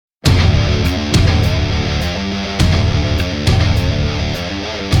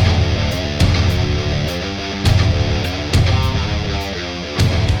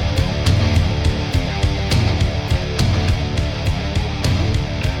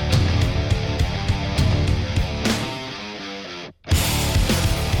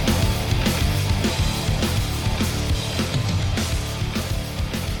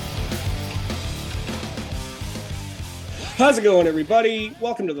How's it going, everybody?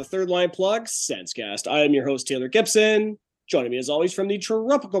 Welcome to the Third Line Plug Sensecast. I am your host, Taylor Gibson. Joining me, as always, from the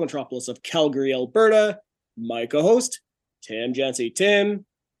tropical metropolis of Calgary, Alberta, my co-host, Tim Jancy. Tim,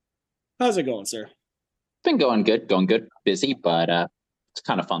 how's it going, sir? It's been going good. Busy, but it's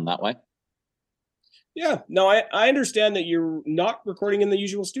kind of fun that way. Yeah, no, I understand that you're not recording in the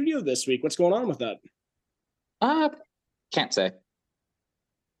usual studio this week. What's going on with that? Can't say.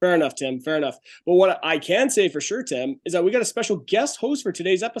 Fair enough, Tim. Fair enough. But what I can say for sure, Tim, is that we got a special guest host for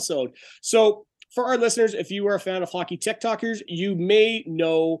today's episode. So for our listeners, if you are a fan of hockey TikTokers, you may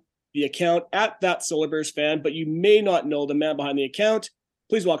know the account at That Solar Bears Fan, but you may not know the man behind the account.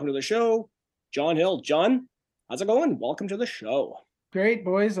 Please welcome to the show, John Hill. John, how's it going? Welcome to the show. Great,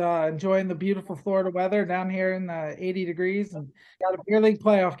 boys. Enjoying the beautiful Florida weather down here in 80 degrees, and got a beer league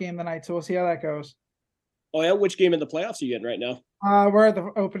playoff game tonight, so we'll see how that goes. Oh yeah, which game in the playoffs are you getting right now? We're at the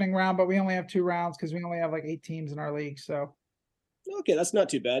opening round, but we only have 2 rounds because we only have like 8 teams in our league. So, okay, that's not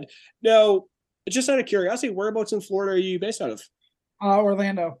too bad. Now, just out of curiosity, whereabouts in Florida are you based out of?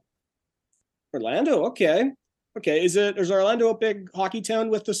 Orlando. Orlando, okay. Is Orlando a big hockey town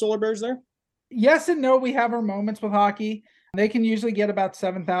with the Solar Bears there? Yes and no. We have our moments with hockey. They can usually get about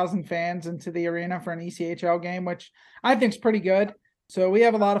 7,000 fans into the arena for an ECHL game, which I think is pretty good. So we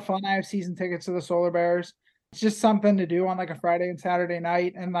have a lot of fun. I have season tickets to the Solar Bears. It's just something to do on like a Friday and Saturday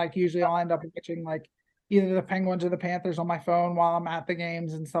night. And like usually I'll end up watching like either the Penguins or the Panthers on my phone while I'm at the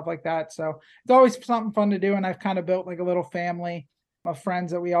games and stuff like that. So it's always something fun to do. And I've kind of built like a little family of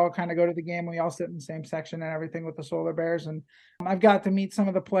friends that we all kind of go to the game. We all sit in the same section and everything with the Solar Bears. And I've got to meet some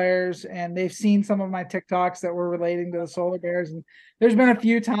of the players, and they've seen some of my TikToks that were relating to the Solar Bears. And there's been a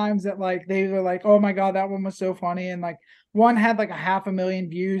few times that like they were like, "Oh my God, that one was so funny." And like one had like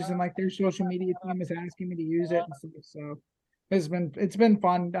 500,000 views, and like their social media team is asking me to use it and stuff. So it's been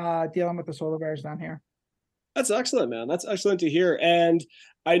fun dealing with the Solar Bears down here. That's excellent, man. That's excellent to hear. And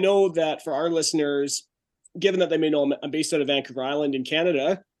I know that for our listeners, given that they may know I'm based out of Vancouver Island in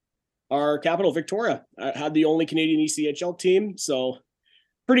Canada, our capital, Victoria, had the only Canadian ECHL team. So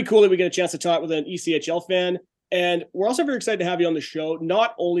pretty cool that we get a chance to talk with an ECHL fan. And we're also very excited to have you on the show,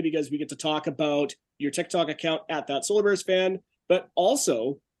 not only because we get to talk about your TikTok account at That Solar Bears Fan, but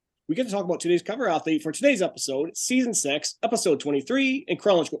also we get to talk about today's cover athlete for today's episode, Season 6, Episode 23, in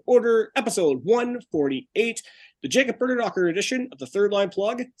chronological order, Episode 148, the Jacob Bernadocker edition of the Third Line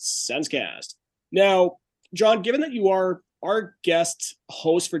Plug Sensecast. Now, John, given that you are our guest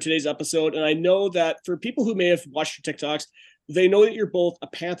host for today's episode, and I know that for people who may have watched your TikToks, they know that you're both a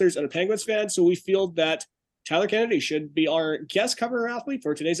Panthers and a Penguins fan, so we feel that Tyler Kennedy should be our guest cover athlete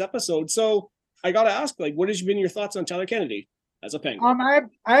for today's episode. So I got to ask, like, what has been your thoughts on Tyler Kennedy as a Penguin? I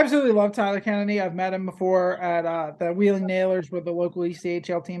absolutely love Tyler Kennedy. I've met him before at the Wheeling Nailers with the local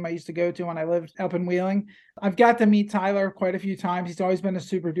ECHL team I used to go to when I lived up in Wheeling. I've got to meet Tyler quite a few times. He's always been a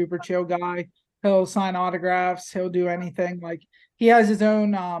super duper chill guy. He'll sign autographs. He'll do anything. Like he has his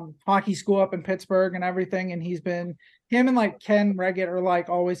own hockey school up in Pittsburgh and everything. And him and like Ken Reggett are like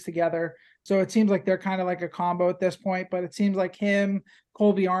always together. So it seems like they're kind of like a combo at this point, but it seems like him,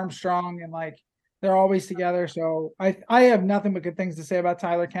 Colby Armstrong, and like they're always together. So I have nothing but good things to say about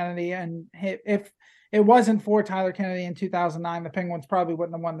Tyler Kennedy. And if it wasn't for Tyler Kennedy in 2009, the Penguins probably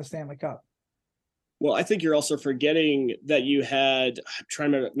wouldn't have won the Stanley Cup. Well, I think you're also forgetting that you had, I'm trying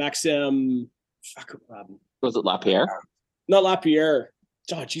to remember, Maxim. Was it Lapierre? Not Lapierre.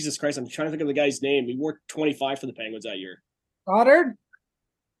 Oh, Jesus Christ. I'm trying to think of the guy's name. He wore 25 for the Penguins that year. Goddard?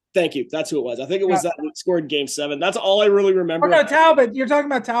 Thank you. That's who it was. I think it was that who scored Game 7. That's all I really remember. Oh, no, Talbot. You're talking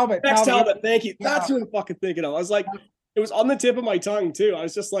about Talbot. Max Talbot. Thank you. That's who I'm fucking thinking of. I was like, it was on the tip of my tongue, too. I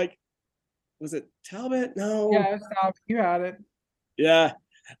was just like, was it Talbot? No. Yeah, it's Talbot. You had it. Yeah.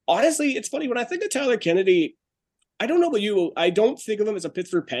 Honestly, it's funny. When I think of Tyler Kennedy, I don't know about you. I don't think of him as a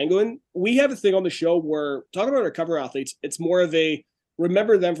Pittsburgh Penguin. We have a thing on the show where talking about our cover athletes, it's more of a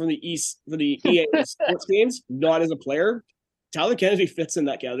remember them from the East for the EA sports games, not as a player. Tyler Kennedy fits in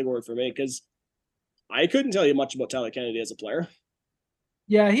that category for me because I couldn't tell you much about Tyler Kennedy as a player.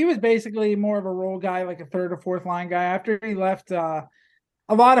 Yeah, he was basically more of a role guy, like a third or fourth line guy. After he left, a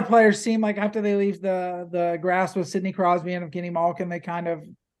lot of players seem like after they leave the grass with Sidney Crosby and Evgeny Malkin, they kind of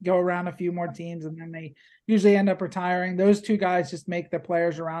go around a few more teams and then they usually end up retiring. Those two guys just make the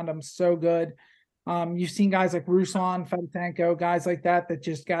players around them so good. You've seen guys like Ruslan, Fedotenko, guys like that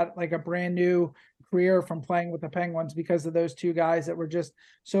just got like a brand new career from playing with the Penguins because of those two guys that were just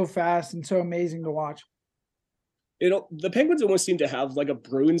so fast and so amazing to watch. The Penguins almost seem to have like a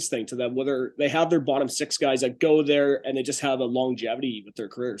Bruins thing to them, whether they have their bottom 6 guys that go there and they just have a longevity with their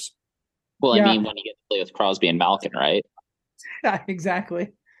careers. Well, I mean, when you get to play with Crosby and Malkin, right? Yeah,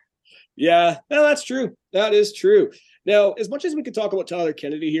 exactly. Yeah, no, that's true. That is true. Now, as much as we could talk about Tyler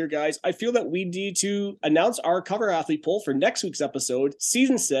Kennedy here, guys, I feel that we need to announce our cover athlete poll for next week's episode,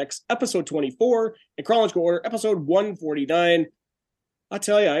 season 6, episode 24, in chronological order, episode 149. I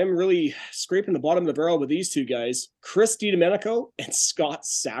tell you, I am really scraping the bottom of the barrel with these two guys, Chris DiDomenico and Scott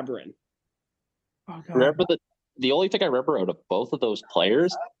Sabrin. Oh, God. Remember the only thing I remember out of both of those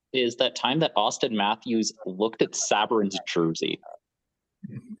players is that time that Austin Matthews looked at Sabrin's jersey.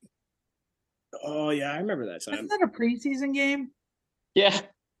 Oh, yeah, I remember that time. Isn't that a preseason game? Yeah.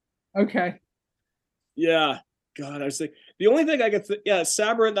 Okay. Yeah. God, I was like, the only thing I could,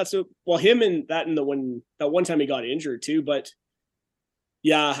 Sabrin, him and that one time he got injured too, but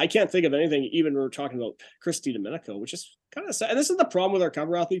yeah, I can't think of anything, even when we're talking about Chris DiDomenico, which is kind of sad. And this is the problem with our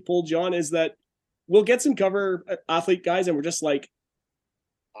cover athlete poll, John, is that we'll get some cover athlete guys and we're just like,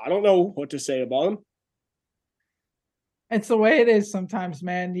 I don't know what to say about them. It's the way it is sometimes,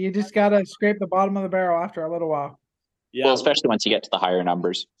 man. You just got to scrape the bottom of the barrel after a little while. Yeah. Well, especially once you get to the higher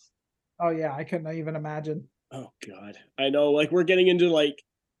numbers. Oh, yeah. I couldn't even imagine. Oh, God. I know. Like, we're getting into like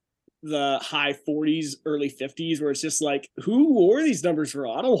the high 40s, early 50s, where it's just like, who wore these numbers for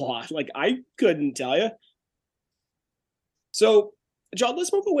Ottawa? Like, I couldn't tell you. So, John,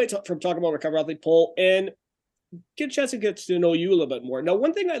 let's move away from talking about our cover athlete poll and get a chance to get to know you a little bit more. Now,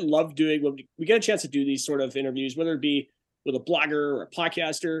 one thing I love doing when we get a chance to do these sort of interviews, whether it be with a blogger or a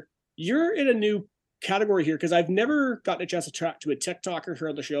podcaster, you're in a new category here because I've never gotten a chance to talk to a TikToker here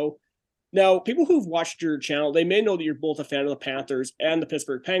on the show. Now, people who've watched your channel, they may know that you're both a fan of the Panthers and the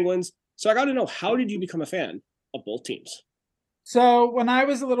Pittsburgh Penguins. So I got to know, how did you become a fan of both teams? So when I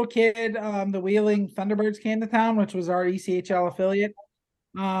was a little kid, the Wheeling Thunderbirds came to town, which was our ECHL affiliate.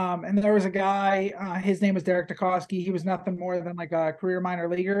 And there was a guy, his name was Derek Dukoski. He was nothing more than like a career minor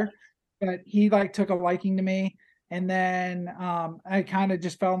leaguer, but he like took a liking to me. And then I kind of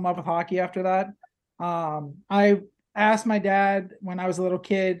just fell in love with hockey after that. I asked my dad when I was a little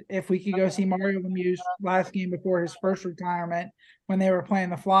kid if we could go see Mario Lemieux's last game before his first retirement when they were playing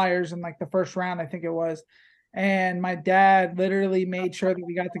the Flyers in like the first round, I think it was. And my dad literally made sure that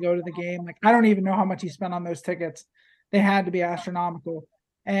we got to go to the game. Like, I don't even know how much he spent on those tickets. They had to be astronomical.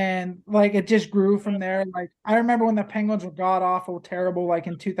 And like, it just grew from there. Like, I remember when the Penguins were god awful, terrible, like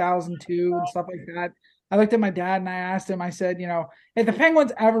in 2002 and stuff like that. I looked at my dad and I asked him, I said, if the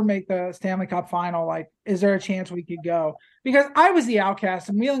Penguins ever make the Stanley Cup final, like, is there a chance we could go? Because I was the outcast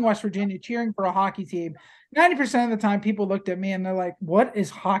in Wheeling, West Virginia, cheering for a hockey team. 90% of the time people looked at me and they're like, what is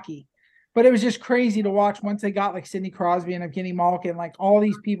hockey? But it was just crazy to watch once they got like Sidney Crosby and Evgeny Malkin, like all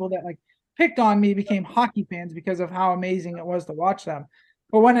these people that like picked on me became hockey fans because of how amazing it was to watch them.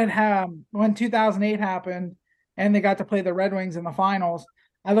 But when 2008 happened and they got to play the Red Wings in the finals,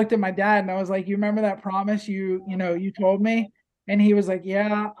 I looked at my dad and I was like, you remember that promise you told me? And he was like,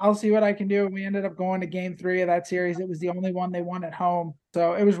 yeah, I'll see what I can do. And we ended up going to game 3 of that series. It was the only one they won at home.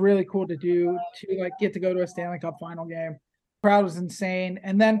 So it was really cool to like get to go to a Stanley Cup final game. The crowd was insane.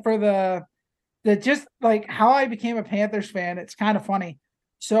 And then for the just like how I became a Panthers fan, it's kind of funny.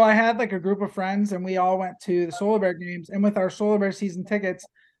 So I had like a group of friends and we all went to the Solar Bear games. And with our Solar Bear season tickets,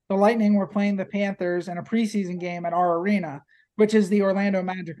 the Lightning were playing the Panthers in a preseason game at our arena, which is the Orlando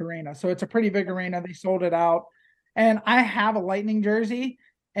Magic Arena. So it's a pretty big arena. They sold it out. And I have a Lightning jersey,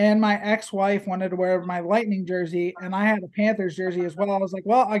 and my ex-wife wanted to wear my Lightning jersey, and I had a Panthers jersey as well. I was like,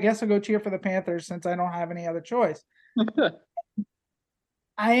 well, I guess I'll go cheer for the Panthers since I don't have any other choice.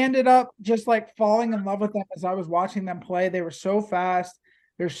 I ended up just like falling in love with them as I was watching them play. They were so fast.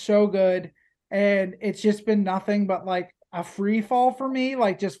 They're so good. And it's just been nothing but like a free fall for me,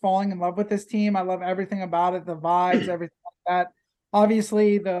 like just falling in love with this team. I love everything about it, the vibes, everything like that.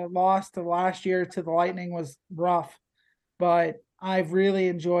 Obviously, the loss to last year to the Lightning was rough, but I've really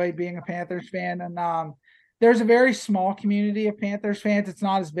enjoyed being a Panthers fan. And there's a very small community of Panthers fans. It's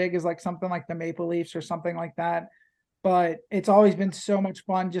not as big as like something like the Maple Leafs or something like that, but it's always been so much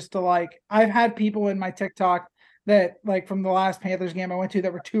fun just to like, I've had people in my TikTok that like from the last Panthers game I went to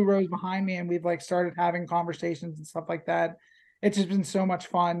that were 2 rows behind me, and we've like started having conversations and stuff like that. It's just been so much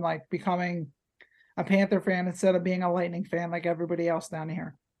fun, like becoming a Panther fan instead of being a Lightning fan like everybody else down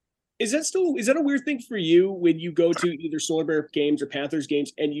here. Is that a weird thing for you when you go to either Solar Bear games or Panthers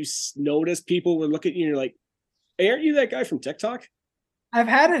games and you notice people will look at you and you're like, hey, aren't you that guy from TikTok? I've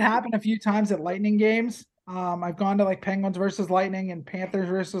had it happen a few times at Lightning games. I've gone to like Penguins versus Lightning and Panthers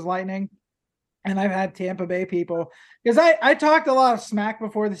versus Lightning. And I've had Tampa Bay people because I talked a lot of smack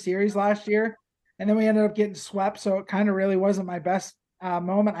before the series last year, and then we ended up getting swept. So it kind of really wasn't my best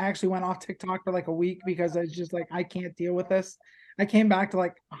moment. I actually went off TikTok for like a week because I was just like, I can't deal with this. I came back to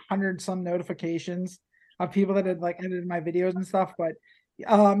like 100 some notifications of people that had like edited my videos and stuff, but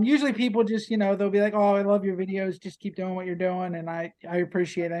Usually people just, they'll be like, oh, I love your videos. Just keep doing what you're doing. And I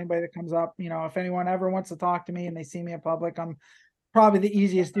appreciate anybody that comes up. If anyone ever wants to talk to me and they see me in public, I'm probably the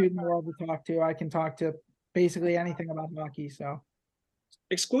easiest dude in the world to talk to. I can talk to basically anything about hockey. So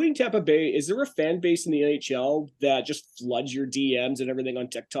Excluding Tampa Bay, is there a fan base in the NHL that just floods your DMs and everything on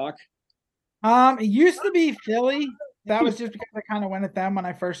TikTok? it used to be Philly. That was just because I kind of went at them when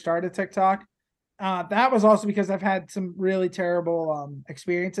I first started TikTok. That was also because I've had some really terrible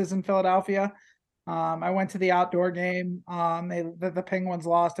experiences in Philadelphia. I went to the outdoor game. The Penguins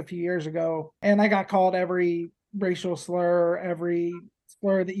lost a few years ago, and I got called every racial slur, every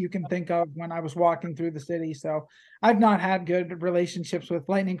slur that you can think of when I was walking through the city. So I've not had good relationships with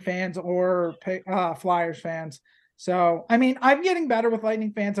Lightning fans or Flyers fans. So I mean, I'm getting better with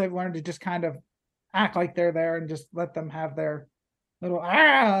Lightning fans. I've learned to just kind of act like they're there and just let them have their little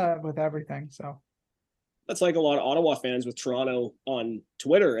with everything. So That's like a lot of Ottawa fans with Toronto on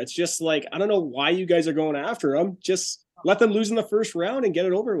Twitter. It's just like, I don't know why you guys are going after them. Just let them lose in the first round and get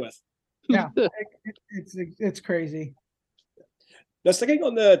it over with. yeah, it's crazy. Now, sticking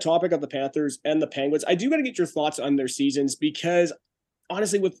on the topic of the Panthers and the Penguins, I do got to get your thoughts on their seasons because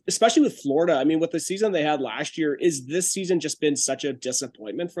honestly, especially with Florida, I mean, with the season they had last year, is this season just been such a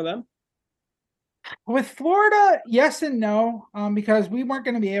disappointment for them? With Florida, yes and no, because we weren't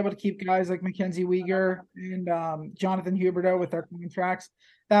going to be able to keep guys like Mackenzie Weegar and Jonathan Huberdeau with their contracts.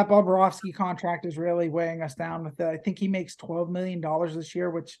 That Bobrovsky contract is really weighing us down with I think he makes $12 million this year,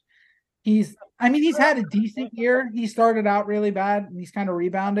 which he's had a decent year. He started out really bad and he's kind of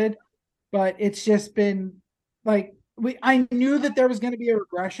rebounded, but it's just been like I knew that there was going to be a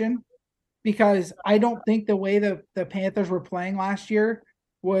regression because I don't think the way the Panthers were playing last year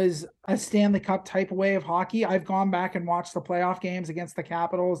was a Stanley Cup type of way of hockey. I've gone back and watched the playoff games against the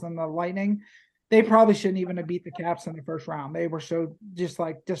Capitals and the Lightning. They probably shouldn't even have beat the Caps in the first round. They were so just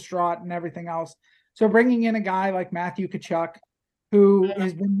like distraught and everything else. So bringing in a guy like Matthew Tkachuk, who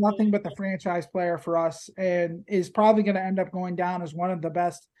has been nothing but the franchise player for us and is probably going to end up going down as one of the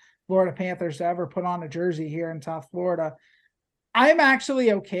best Florida Panthers to ever put on a jersey here in South Florida. I'm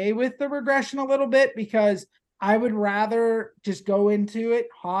actually okay with the regression a little bit because I would rather just go into it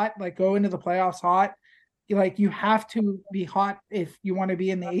hot, like go into the playoffs hot. Like you have to be hot if you want to be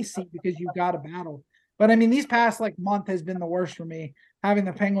in the AC because you've got a battle. But I mean, these past like month has been the worst for me, having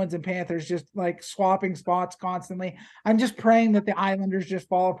the Penguins and Panthers just like swapping spots constantly. I'm just praying that the Islanders just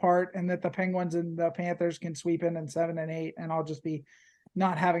fall apart and that the Penguins and the Panthers can sweep in 7 and 8, and I'll just be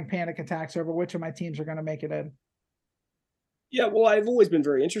not having panic attacks over which of my teams are going to make it in. Yeah, well, I've always been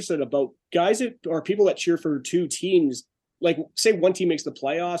very interested about guys that or people that cheer for two teams. Like, say one team makes the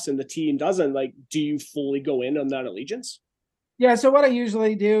playoffs and the team doesn't. Like, do you fully go in on that allegiance? Yeah, so what I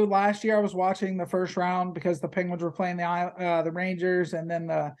usually do last year, I was watching the first round because the Penguins were playing the Rangers and then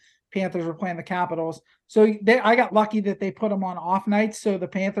the Panthers were playing the Capitals. So I got lucky that they put them on off nights. So the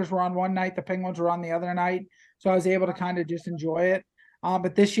Panthers were on one night, the Penguins were on the other night. So I was able to kind of just enjoy it.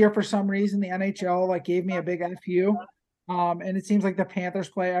 But this year, for some reason, the NHL like gave me a big FU. And it seems like the Panthers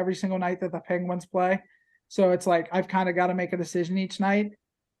play every single night that the Penguins play. So it's like I've kind of got to make a decision each night.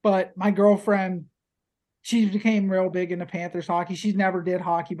 But my girlfriend, she became real big into Panthers hockey. She never did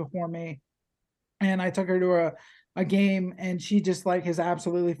hockey before me. And I took her to a game and she just like has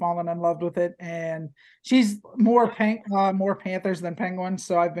absolutely fallen in love with it. And she's more Panthers than Penguins.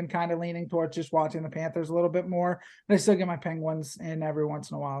 So I've been kind of leaning towards just watching the Panthers a little bit more. But I still get my Penguins in every once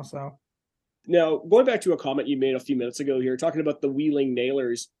in a while. So now, going back to a comment you made a few minutes ago here, talking about the Wheeling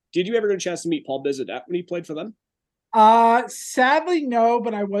Nailers, did you ever get a chance to meet Paul Bizidet when he played for them? Sadly, no,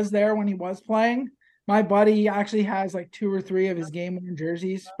 but I was there when he was playing. My buddy actually has like 2 or 3 of his game worn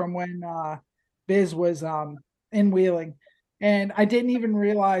jerseys from when Biz was in Wheeling. And I didn't even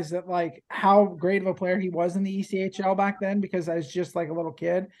realize that like how great of a player he was in the ECHL back then because I was just like a little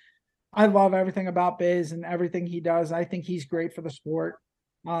kid. I love everything about Biz and everything he does. I think he's great for the sport.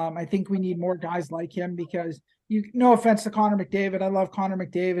 I think we need more guys like him because no offense to Connor McDavid. I love Connor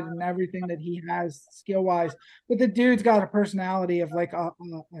McDavid and everything that he has skill wise, but the dude's got a personality of like a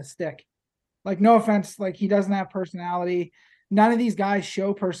stick. Like, no offense, like he doesn't have personality. None of these guys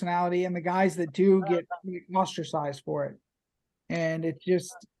show personality, and the guys that do get ostracized for it. And it's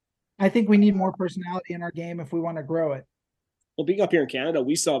just, I think we need more personality in our game if we want to grow it. Well, being up here in Canada,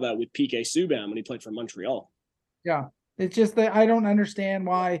 we saw that with PK Subban when he played for Montreal. Yeah. It's just that I don't understand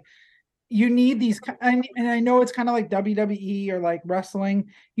why you need these. And I know it's kind of like WWE or like wrestling.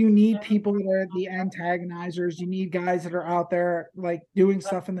 You need people that are the antagonizers. You need guys that are out there like doing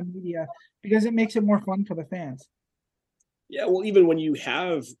stuff in the media because it makes it more fun for the fans. Yeah, well, even when you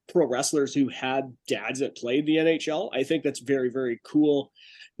have pro wrestlers who had dads that played the NHL, I think that's very, very cool.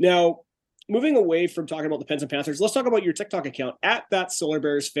 Now, moving away from talking about the Pens and Panthers, let's talk about your TikTok account at that Solar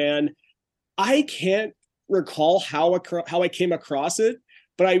Bears fan. I can't recall how I came across it,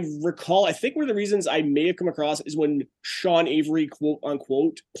 but I recall I think one of the reasons I may have come across is when Sean Avery, quote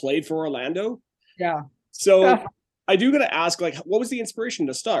unquote, played for Orlando. Yeah. So I do gotta ask, like, what was the inspiration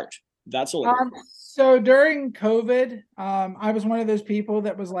to start that Solar Bears? So during COVID, I was one of those people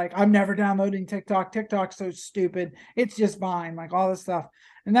that was like, I'm never downloading TikTok. TikTok's so stupid. It's just fine, like all this stuff.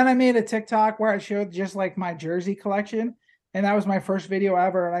 And then I made a TikTok where I showed just like my jersey collection. And that was my first video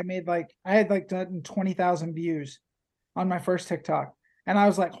ever. And I had like done 20,000 views on my first TikTok. And I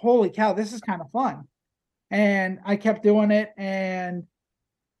was like, holy cow, this is kind of fun. And I kept doing it. And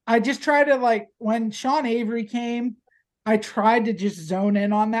I just tried to, like, when Sean Avery came, I tried to just zone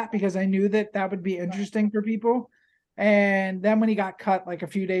in on that because I knew that that would be interesting for people. And then when he got cut like a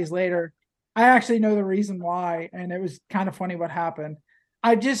few days later, I actually know the reason why. And it was kind of funny what happened.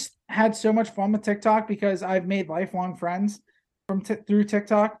 I just had so much fun with TikTok because I've made lifelong friends through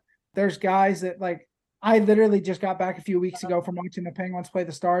TikTok. There's guys that, like, I literally just got back a few weeks ago from watching the Penguins play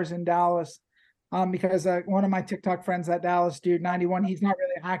the Stars in Dallas. Because one of my TikTok friends, that Dallas dude, 91, he's not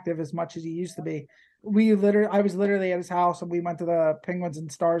really active as much as he used to be. I was literally at his house and we went to the Penguins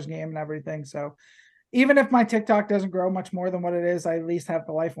and Stars game and everything. So even if my TikTok doesn't grow much more than what it is, I at least have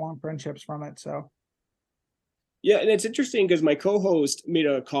the lifelong friendships from it. So Yeah, and it's interesting because my co-host made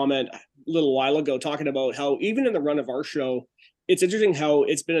a comment a little while ago talking about how even in the run of our show, it's interesting how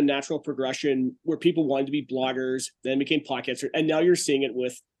it's been a natural progression where people wanted to be bloggers, then became podcasters, and now you're seeing it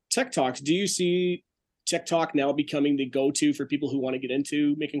with TikToks. Do you see TikTok now becoming the go-to for people who want to get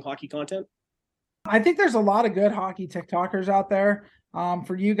into making hockey content? I think there's a lot of good hockey TikTokers out there.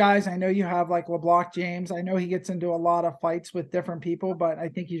 For you guys, I know you have like LeBlanc James. I know he gets into a lot of fights with different people, but I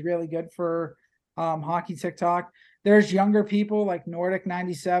think he's really good for hockey TikTok. There's younger people like Nordic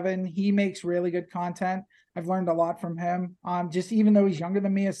 97. He makes really good content. I've learned a lot from him. Just even though he's younger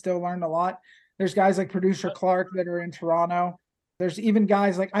than me, I still learned a lot. There's guys like Producer Clark that are in Toronto. There's even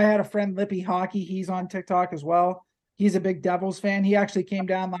guys like, I had a friend, Lippy Hockey. He's on TikTok as well. He's a big Devils fan. He actually came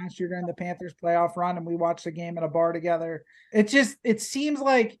down last year during the Panthers playoff run and we watched the game at a bar together. It seems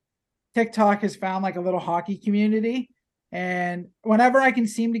like TikTok has found like a little hockey community. And whenever I can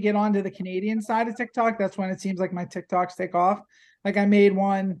seem to get onto the Canadian side of TikTok, that's when it seems like my TikToks take off. Like I made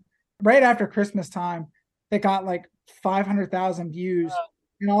one right after Christmas time that got like 500,000 views.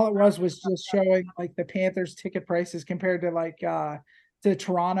 And all it was just showing like the Panthers ticket prices compared to like to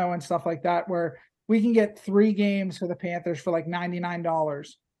Toronto and stuff like that, where we can get 3 games for the Panthers for like $99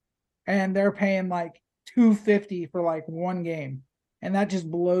 and they're paying like $250 for like 1 game. And that just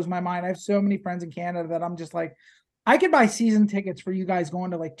blows my mind. I have so many friends in Canada that I'm just like, I could buy season tickets for you guys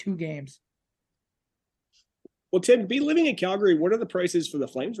going to like 2 games. Well, Tim, be living in Calgary, what are the prices for the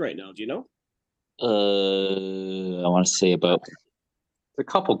Flames right now? Do you know? I want to say about a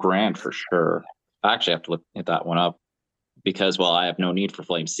couple grand for sure. I actually have to look at that one up because, well, I have no need for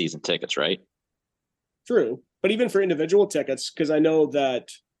Flames season tickets, right? True. But even for individual tickets, because I know that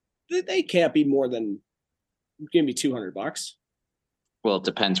they can't be more than give me $200. Well, it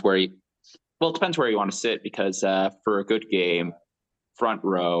depends where you want to sit because for a good game, front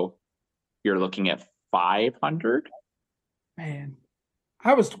row, you're looking at 500. Man,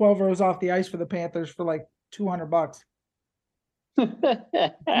 I was 12 rows off the ice for the Panthers for like $200. 2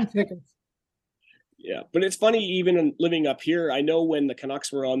 tickets. Yeah, but it's funny, even living up here, I know when the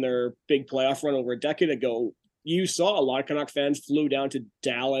Canucks were on their big playoff run over a decade ago, you saw a lot of Canuck fans flew down to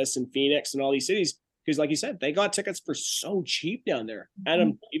Dallas and Phoenix and all these cities because, like you said, they got tickets for so cheap down there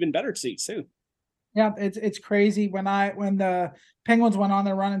and even better seats too. Yeah, it's crazy. When the Penguins went on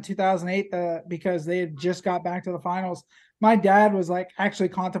their run in 2008, because they had just got back to the finals, my dad was like actually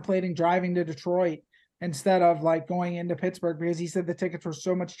contemplating driving to Detroit instead of like going into Pittsburgh because he said the tickets were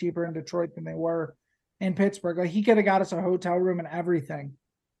so much cheaper in Detroit than they were in Pittsburgh. Like he could have got us a hotel room and everything,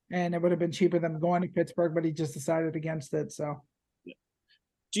 and it would have been cheaper than going to Pittsburgh, but he just decided against it. So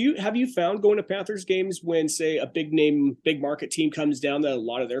Have you found going to Panthers games when, say, a big name, big market team comes down that a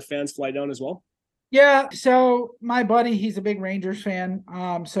lot of their fans fly down as well? yeah, so my buddy, he's a big Rangers fan.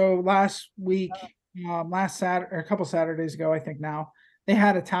 So last week, last Saturday or a couple Saturdays ago, I think now, they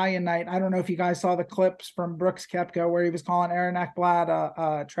had Italian night. I don't know if you guys saw the clips from Brooks Koepka where he was calling Aaron Ekblad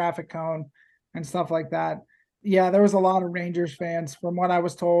a traffic cone and stuff like that. Yeah, there was a lot of Rangers fans. From what I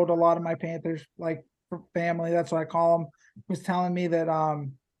was told, a lot of my Panthers like family, that's what I call them, was telling me that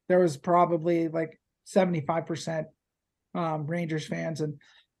there was probably like 75% Rangers fans, and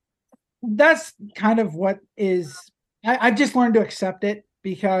that's kind of what is I've just learned to accept it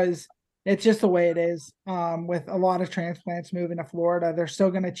because it's just the way it is. With a lot of transplants moving to Florida, they're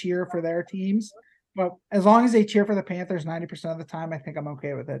still going to cheer for their teams. But as long as they cheer for the Panthers 90% of the time, I think I'm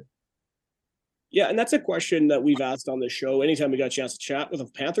okay with it. Yeah, and that's a question that we've asked on the show. Anytime we got a chance to chat with a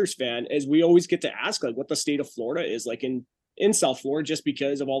Panthers fan, is we always get to ask like what the state of Florida is like in South Florida, just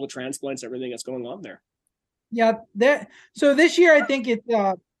because of all the transplants, everything that's going on there. Yeah, so this year I think it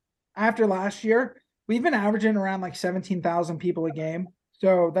after last year, we've been averaging around like 17,000 people a game.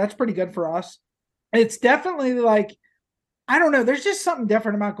 So that's pretty good for us. It's definitely like, I don't know, there's just something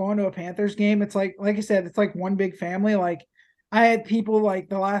different about going to a Panthers game. It's like I said, it's like one big family. Like I had people like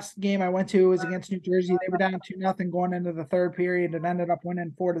the last game I went to was against New Jersey. They were down 2-0 going into the third period and ended up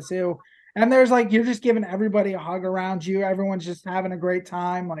winning 4-2. And there's like, you're just giving everybody a hug around you. Everyone's just having a great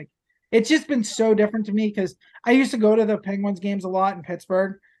time. Like it's just been so different to me because I used to go to the Penguins games a lot in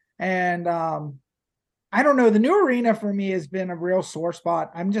Pittsburgh. And I don't know. The new arena for me has been a real sore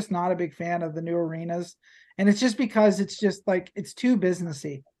spot. I'm just not a big fan of the new arenas. And it's just because it's just like it's too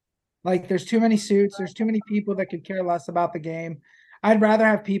businessy. Like there's too many suits, there's too many people that could care less about the game. I'd rather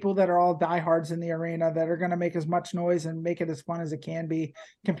have people that are all diehards in the arena that are going to make as much noise and make it as fun as it can be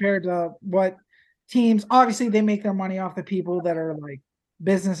compared to what teams obviously they make their money off the people that are like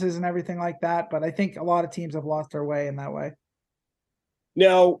businesses and everything like that. But I think a lot of teams have lost their way in that way.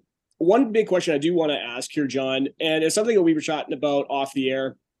 Now, one big question I do want to ask here, John, and it's something that we were chatting about off the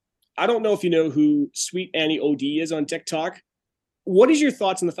air. I don't know if you know who Sweet Annie OD is on TikTok. What is your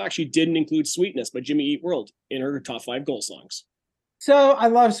thoughts on the fact she didn't include Sweetness by Jimmy Eat World in her top 5 goal songs? So I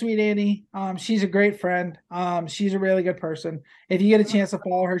love Sweet Annie. She's a great friend. She's a really good person. If you get a chance to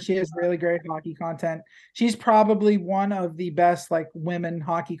follow her, she has really great hockey content. She's probably one of the best like women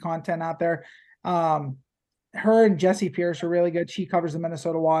hockey content out there. Her and Jessie Pierce are really good. She covers the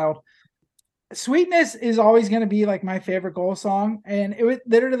Minnesota Wild. Sweetness is always going to be like my favorite goal song. And it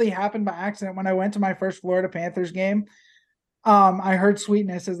literally happened by accident when I went to my first Florida Panthers game. I heard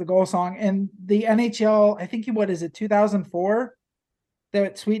Sweetness as the goal song and the NHL, I think what is it, 2004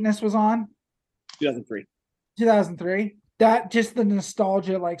 that Sweetness was on? 2003. 2003. That just the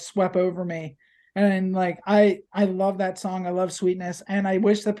nostalgia like swept over me. And like I love that song. I love Sweetness. And I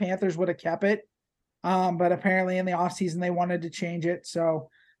wish the Panthers would have kept it. But apparently in the offseason they wanted to change it. So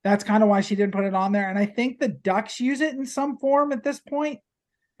that's kind of why she didn't put it on there. And I think the Ducks use it in some form at this point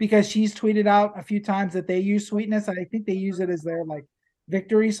because she's tweeted out a few times that they use Sweetness. And I think they use it as their like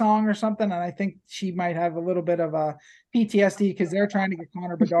victory song or something. And I think she might have a little bit of a PTSD because they're trying to get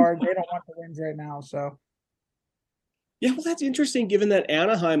Connor Bedard. They don't want the wins right now. So yeah, well, that's interesting given that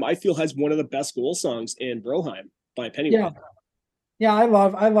Anaheim, I feel, has one of the best goal songs in Broheim by Pennywise. Yeah, I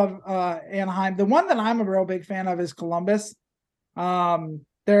love Anaheim. The one that I'm a real big fan of is Columbus.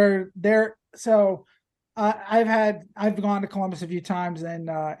 They're so I've gone to Columbus a few times and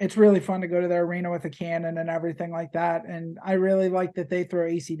it's really fun to go to their arena with a cannon and everything like that. And I really like that they throw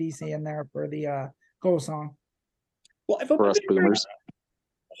AC/DC in there for the goal song. Well, For us boomers.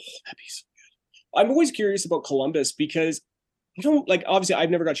 That'd be so good. I'm always curious about Columbus because I don't like, obviously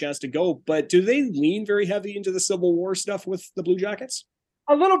I've never got a chance to go, but do they lean very heavy into the Civil War stuff with the Blue Jackets?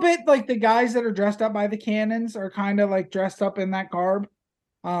 A little bit, like the guys that are dressed up by the cannons are kind of like dressed up in that garb.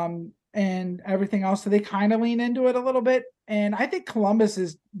 And everything else. So they kind of lean into it a little bit. And I think Columbus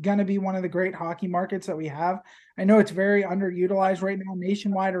is going to be one of the great hockey markets that we have. I know it's very underutilized right now.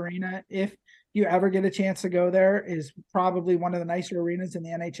 Nationwide Arena, if you ever get a chance to go there, is probably one of the nicer arenas in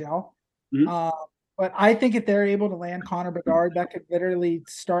the NHL. Mm-hmm. But I think if they're able to land Connor Bedard, that could literally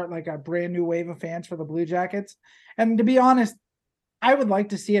start like a brand new wave of fans for the Blue Jackets. And to be honest, I would like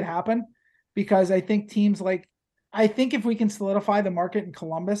to see it happen because I think I think if we can solidify the market in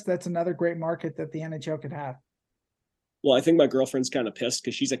Columbus, that's another great market that the NHL could have. Well, I think my girlfriend's kind of pissed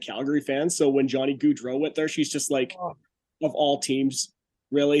because she's a Calgary fan. So when Johnny Gaudreau went there, she's just like, of all teams,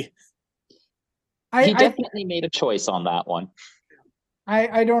 really? He definitely made a choice on that one.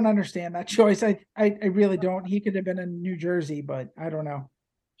 I don't understand that choice. I really don't. He could have been in New Jersey, but I don't know.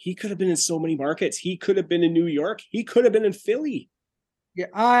 He could have been in so many markets. He could have been in New York. He could have been in Philly.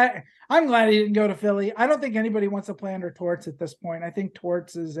 Yeah, I'm glad he didn't go to Philly. I don't think anybody wants to play under Torts at this point. I think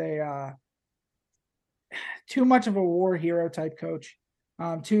Torts is a too much of a war hero type coach.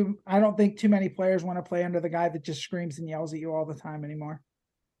 I don't think too many players want to play under the guy that just screams and yells at you all the time anymore.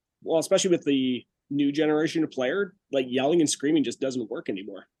 Well, especially with the new generation of player, like yelling and screaming just doesn't work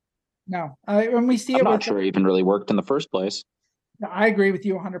anymore. No, when we see I'm not sure it even really worked in the first place. I agree with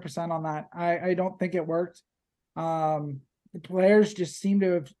you 100% on that. I don't think it worked. The players just seem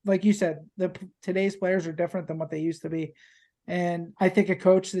to have, like you said, today's players are different than what they used to be. And I think a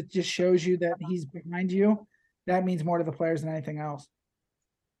coach that just shows you that he's behind you that means more to the players than anything else.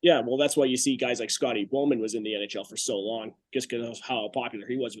 Yeah, well, that's why you see guys like Scotty Bowman was in the NHL for so long, just because of how popular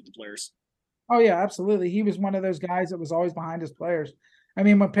he was with the players. Oh yeah, absolutely. He was one of those guys that was always behind his players. I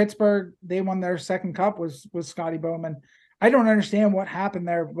mean, when Pittsburgh they won their second cup was Scotty Bowman. I don't understand what happened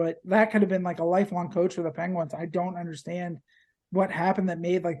there, but that could have been like a lifelong coach for the Penguins. I don't understand what happened that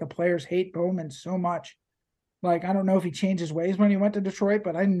made like the players hate Bowman so much. Like, I don't know if he changed his ways when he went to Detroit,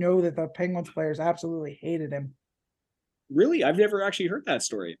 but I know that the Penguins players absolutely hated him. Really? I've never actually heard that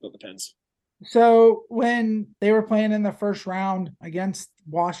story about the Pens. So when they were playing in the first round against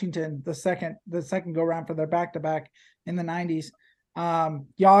Washington, the second go round for their back-to-back in the 90s,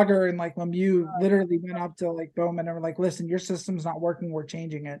 Yager and like Lemieux literally went up to like Bowman and were like, listen, your system's not working, we're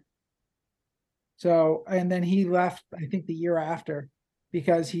changing it. So, and then he left, I think the year after,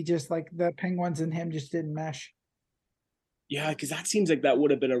 because he just like the Penguins and him just didn't mesh. Yeah, because that seems like that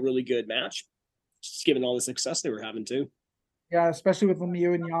would have been a really good match, just given all the success they were having too. Yeah, especially with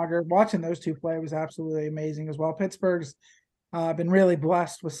Lemieux and Yager. Watching those two play was absolutely amazing as well. Pittsburgh's been really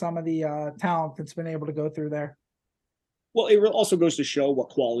blessed with some of the talent that's been able to go through there. Well, it also goes to show what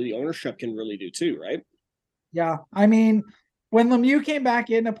quality ownership can really do too, right? Yeah, I mean, when Lemieux came back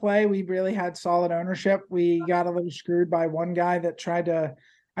into play, we really had solid ownership. We got a little screwed by one guy that tried to,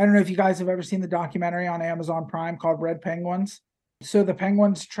 I don't know if you guys have ever seen the documentary on Amazon Prime called Red Penguins. So the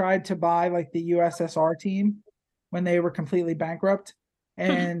Penguins tried to buy like the USSR team when they were completely bankrupt.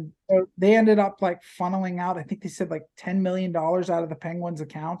 And so they ended up like funneling out, I think they said like $10 million out of the Penguins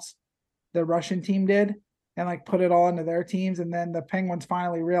accounts, the Russian team did, and like put it all into their teams. And then the Penguins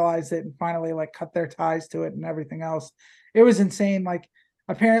finally realized it and finally like cut their ties to it and everything else. It was insane. Like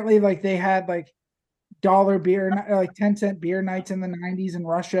apparently like they had like dollar beer, like 10-cent beer nights in the 90s in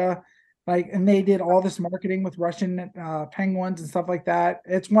Russia. Like, and they did all this marketing with Russian Penguins and stuff like that.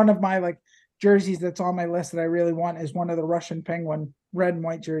 It's one of my like jerseys that's on my list that I really want is one of the Russian Penguin red and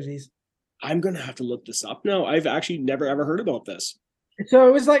white jerseys. I'm going to have to look this up now. I've actually never ever heard about this. So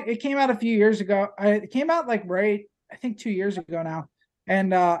it was like, it came out a few years ago. It came out like right, I think 2 years ago now.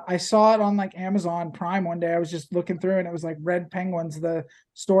 And I saw it on like Amazon Prime one day. I was just looking through and it was like Red Penguins, the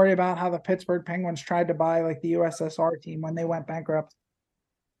story about how the Pittsburgh Penguins tried to buy like the USSR team when they went bankrupt.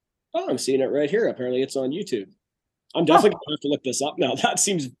 Oh, I'm seeing it right here. Apparently it's on YouTube. I'm definitely going to have to look this up now. That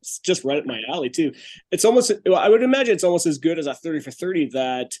seems just right up my alley too. It's almost, I would imagine it's almost as good as a 30 for 30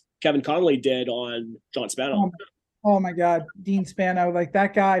 that Kevin Connolly did on John Spano. Oh my God, Dean Spano, like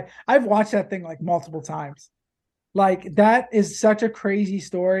that guy. I've watched that thing like multiple times. Like that is such a crazy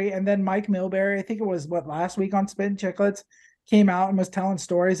story. And then Mike Milbury, I think it was last week on Spin Chicklets, came out and was telling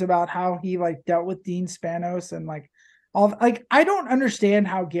stories about how he like dealt with Dean Spanos and like all like I don't understand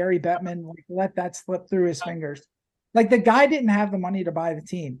how Gary Bettman like let that slip through his fingers. Like the guy didn't have the money to buy the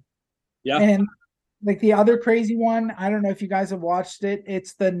team. Yeah. And like the other crazy one, I don't know if you guys have watched it.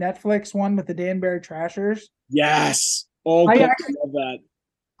 It's the Netflix one with the Danbury Trashers. Yes. Oh, God, I love that.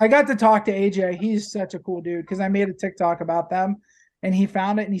 I got to talk to AJ. He's such a cool dude because I made a TikTok about them and he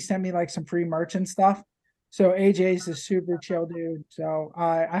found it and he sent me like some free merch and stuff. So AJ's a super chill dude. So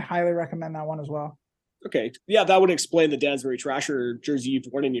I highly recommend that one as well. Okay. Yeah, that would explain the Dansbury Trasher jersey you've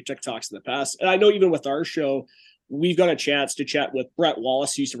worn in your TikToks in the past. And I know even with our show, we've got a chance to chat with Brett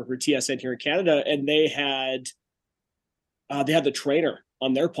Wallace, who used to work for TSN here in Canada, and they had the trainer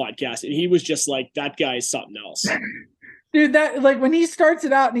on their podcast, and he was just like, that guy is something else. Dude, that like when he starts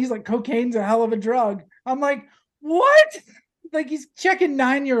it out and he's like, cocaine's a hell of a drug. I'm like, what? Like he's checking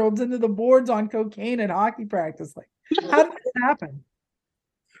 9-year-olds into the boards on cocaine at hockey practice. Like, how did that happen?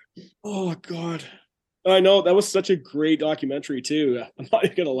 Oh God. I know that was such a great documentary too. I'm not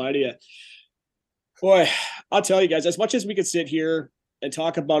even gonna lie to you. Boy, I'll tell you guys, as much as we could sit here and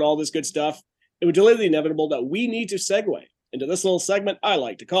talk about all this good stuff, it would delay the inevitable that we need to segue into this little segment I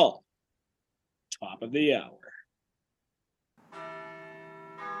like to call Top of the Hour.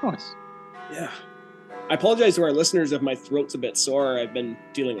 Nice. Yeah. I apologize to our listeners if my throat's a bit sore. I've been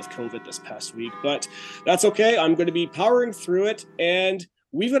dealing with COVID this past week, but that's okay. I'm going to be powering through it, and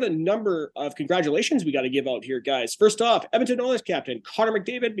we've got a number of congratulations we got to give out here, guys. First off, Edmonton Oilers captain Connor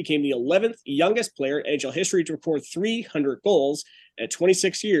McDavid became the 11th youngest player in NHL history to record 300 goals at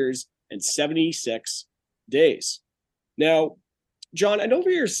 26 years and 76 days. Now, John, I know for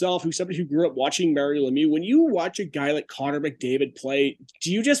yourself, who's somebody who grew up watching Mario Lemieux, when you watch a guy like Connor McDavid play,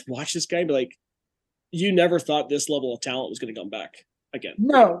 do you just watch this guy and be like, you never thought this level of talent was going to come back again?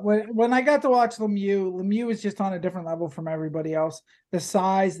 No, when I got to watch Lemieux was just on a different level from everybody else. The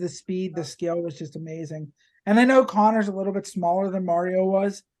size, the speed, the skill was just amazing. And I know Connor's a little bit smaller than Mario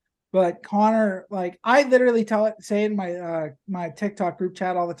was, but Connor, like I literally say in my my TikTok group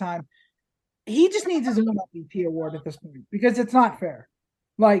chat all the time, he just needs his own MVP award at this point because it's not fair.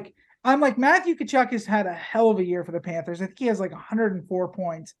 Like, I'm like, Matthew Tkachuk has had a hell of a year for the Panthers. I think he has like 104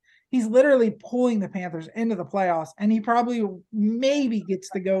 points. He's literally pulling the Panthers into the playoffs, and he probably maybe gets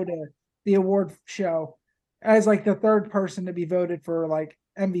to go to the award show as like the third person to be voted for like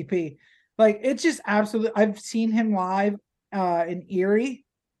MVP. Like, it's just absolutely. I've seen him live in Erie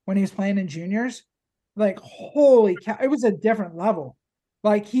when he was playing in juniors. Like, holy cow, it was a different level.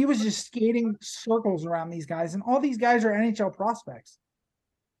 Like, he was just skating circles around these guys, and all these guys are NHL prospects.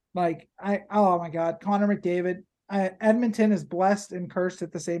 Like, oh my God, Connor McDavid. Edmonton is blessed and cursed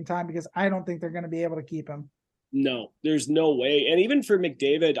at the same time because I don't think they're going to be able to keep him. No, there's no way. And even for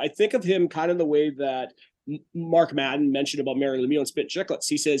McDavid, I think of him kind of the way that Mark Madden mentioned about Mario Lemieux and Spit Chicklets.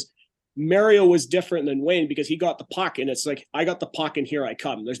 He says Mario was different than Wayne because he got the puck, and it's like, I got the puck and here I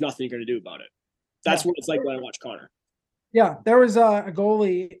come. There's nothing you're going to do about it. That's what it's like when I watch Connor. Yeah, there was a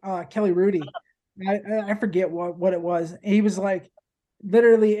goalie, Kelly Rudy. I forget what it was. He was like,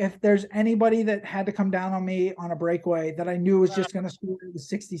 literally, if there's anybody that had to come down on me on a breakaway that I knew was just going to score, it was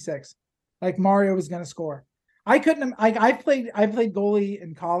 66. Like, Mario was going to score. I couldn't. I played goalie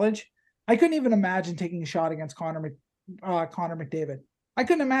in college. I couldn't even imagine taking a shot against Connor McDavid. I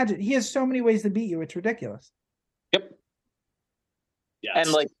couldn't imagine. He has so many ways to beat you. It's ridiculous. Yep. Yeah,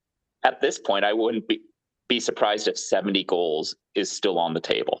 And like at this point, I wouldn't be surprised if 70 goals is still on the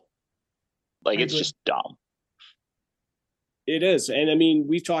table. Like, it's just dumb. It is. And I mean,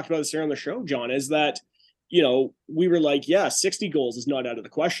 we've talked about this here on the show, John, is that, you know, we were like, yeah, 60 goals is not out of the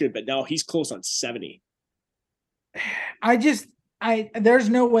question, but now he's close on 70. There's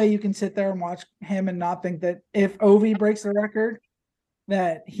no way you can sit there and watch him and not think that if Ovi breaks the record,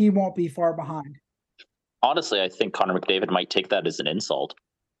 that he won't be far behind. Honestly, I think Connor McDavid might take that as an insult.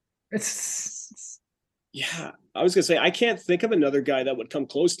 Yeah, I was gonna say, I can't think of another guy that would come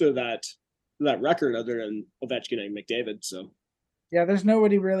close to that record other than Ovechkin and McDavid. So yeah, there's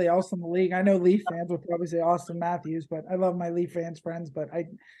nobody really else in the league. I know Leaf fans would probably say Austin Matthews, but I love my Leaf fans friends, but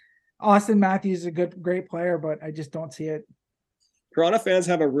Austin Matthews is a great player, but I just don't see it. Toronto fans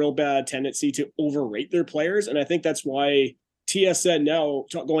have a real bad tendency to overrate their players, and I think that's why TSN now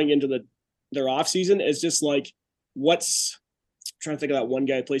going into their off season is just like, I'm trying to think of that one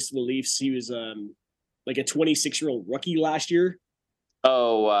guy who plays for the Leafs. He was like a 26-year-old rookie last year.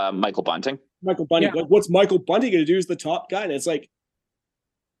 Oh, Michael Bunting. Michael Bunting. Yeah. Like, what's Michael Bunting going to do as the top guy? And it's like,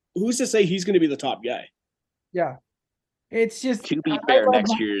 who's to say he's going to be the top guy? Yeah. It's just, to be fair,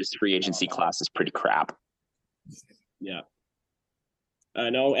 next year's free agency class is pretty crap. Yeah. I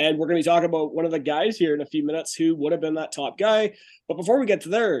know. And we're going to be talking about one of the guys here in a few minutes who would have been that top guy. But before we get to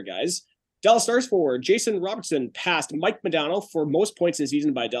there, guys, Dallas Stars forward Jason Robertson passed Mike Modano for most points this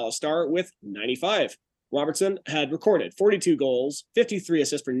season by Dallas Star with 95. Robertson had recorded 42 goals, 53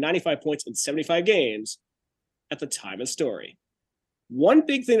 assists for 95 points in 75 games at the time of story. One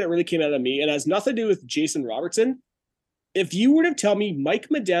big thing that really came out of me, and has nothing to do with Jason Robertson, if you would have told me Mike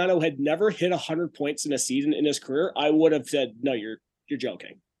Modano had never hit 100 points in a season in his career, I would have said, no, you're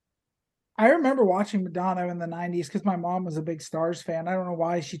joking. I remember watching Modano in the 90s because my mom was a big Stars fan. I don't know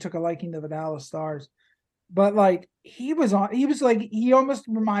why she took a liking to the Dallas Stars. But like, he almost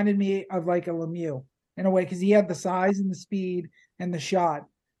reminded me of like a Lemieux in a way, because he had the size and the speed and the shot.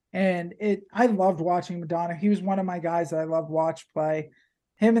 And I loved watching Modano. He was one of my guys that I loved watch play.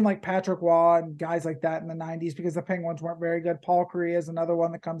 Him and like Patrick Waugh and guys like that in the 90s, because the Penguins weren't very good. Paul Kariya is another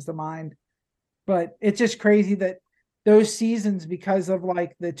one that comes to mind. But it's just crazy that those seasons, because of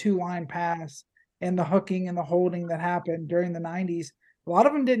like the 2-line pass and the hooking and the holding that happened during the 90s, a lot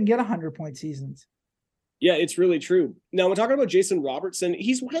of them didn't get 100-point seasons. Yeah, it's really true. Now, we're talking about Jason Robertson.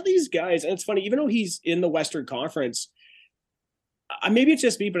 He's one of these guys, and it's funny, even though he's in the Western Conference, maybe it's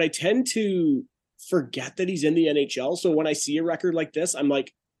just me, but I tend to forget that he's in the NHL. So when I see a record like this, I'm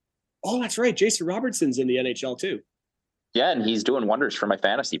like, oh, that's right, Jason Robertson's in the NHL too. Yeah, and he's doing wonders for my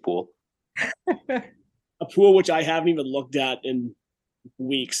fantasy pool. A pool which I haven't even looked at in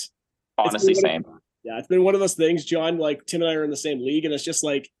weeks. Honestly, same. Yeah, it's been one of those things, John, like Tim and I are in the same league, and it's just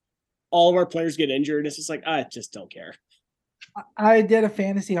like all of our players get injured. It's just like, I just don't care. I did a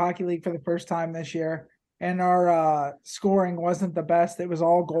fantasy hockey league for the first time this year, and our scoring wasn't the best. It was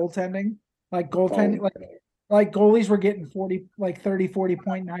all goaltending. Like goaltending, like goalies were getting 30-40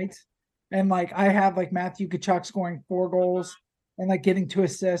 point nights. And like I have like Matthew Tkachuk scoring 4 goals and like getting 2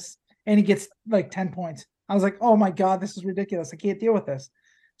 assists, and he gets like 10 points. I was like, oh my God, this is ridiculous. I can't deal with this.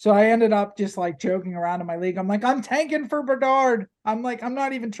 So I ended up just like joking around in my league. I'm like, I'm tanking for Bedard. I'm like, I'm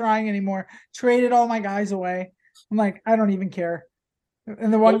not even trying anymore. Traded all my guys away. I'm like, I don't even care.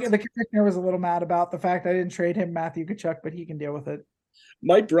 And the commissioner was a little mad about the fact I didn't trade him Matthew Tkachuk, but he can deal with it.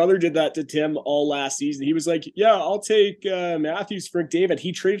 My brother did that to Tim all last season. He was like, yeah, I'll take Matthews for David.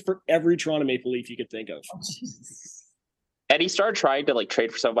 He traded for every Toronto Maple Leaf you could think of. And he started trying to like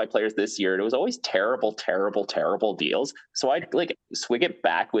trade for some of my players this year, and it was always terrible, terrible, terrible deals. So I'd like swing it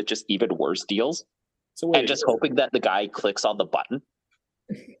back with just even worse deals, and just hoping that the guy clicks on the button.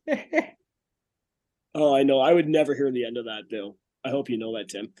 Oh, I know. I would never hear the end of that, Bill. I hope you know that,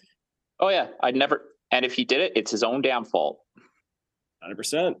 Tim. Oh yeah, I'd never. And if he did it, it's his own damn fault.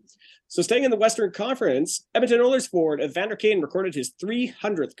 100%. So staying in the Western Conference, Edmonton Oilers forward Evander Kane recorded his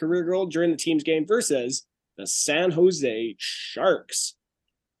 300th career goal during the team's game versus the San Jose Sharks.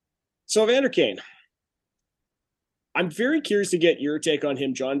 So Evander Kane, I'm very curious to get your take on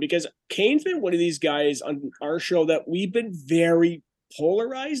him, John, because Kane's been one of these guys on our show that we've been very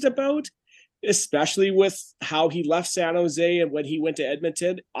polarized about, especially with how he left San Jose and when he went to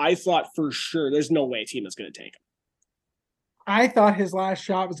Edmonton. I thought for sure there's no way a team is going to take him. I thought his last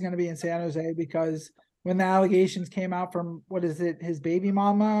shot was going to be in San Jose because when the allegations came out from, what is it, his baby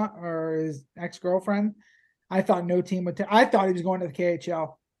mama or his ex-girlfriend, I thought no team would I thought he was going to the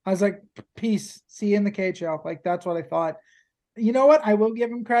KHL. I was like, peace, see you in the KHL. Like, that's what I thought. You know what? I will give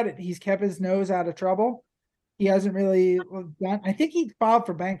him credit. He's kept his nose out of trouble. He hasn't really done. I think he filed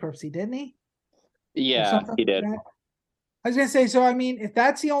for bankruptcy, didn't he? Yeah, he did. Like I was going to say, so, I mean, if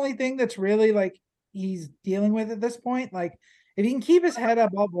that's the only thing that's really like he's dealing with at this point, like if he can keep his head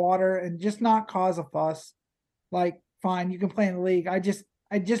above water and just not cause a fuss, like fine, you can play in the league. I just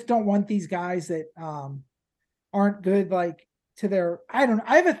don't want these guys that aren't good, like to their, I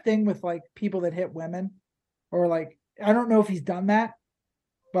have a thing with like people that hit women, or like, I don't know if he's done that,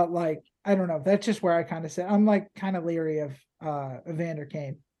 but like, I don't know. That's just where I kind of say, I'm like kind of leery of Evander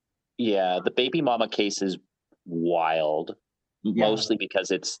Kane. Yeah, the baby mama case is wild. Mostly because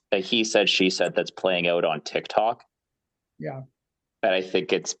it's a he said, she said that's playing out on TikTok. Yeah. And I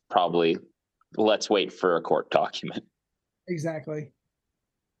think it's probably, let's wait for a court document. Exactly.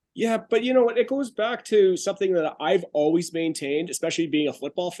 Yeah, but you know what? It goes back to something that I've always maintained, especially being a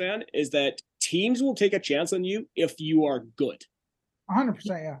football fan, is that teams will take a chance on you if you are good. 100%,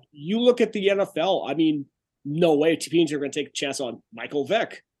 yeah. You look at the NFL, I mean, no way teams are going to take a chance on Michael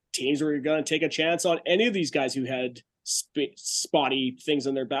Vick. Teams are going to take a chance on any of these guys who had spotty things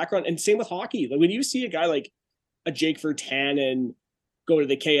in their background. And same with hockey. Like when you see a guy like a Jake Virtanen go to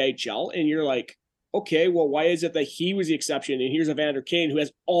the KHL and you're like, okay, well, why is it that he was the exception and here's Evander Kane who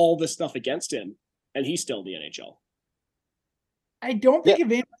has all this stuff against him and he's still in the NHL? I don't think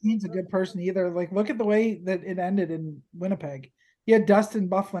Evander Kane's a good person either. Like, look at the way that it ended in Winnipeg. He had Dustin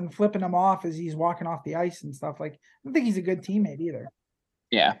Byfuglien flipping him off as he's walking off the ice and stuff. Like, I don't think he's a good teammate either.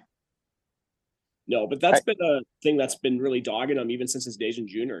 Yeah. No, but that's been a thing that's been really dogging him even since his days in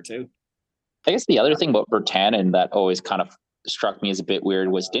junior too. I guess the other thing about Virtanen that always kind of struck me as a bit weird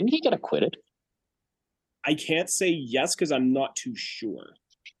was, didn't he get acquitted? I can't say yes because I'm not too sure.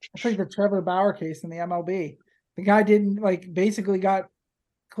 It's like the Trevor Bauer case in the MLB. The guy didn't basically got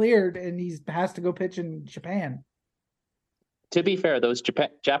cleared and he has to go pitch in Japan. To be fair, those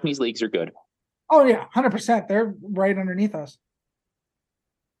Japanese leagues are good. Oh yeah, 100%. They're right underneath us.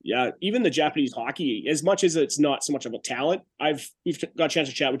 Yeah, even the Japanese hockey, as much as it's not so much of a talent, we've got a chance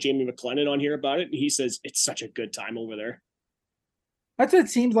to chat with Jamie McLennan on here about it, and he says it's such a good time over there. That's what it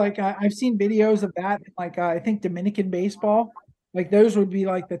seems like. I've seen videos of that, like I think Dominican baseball, like those would be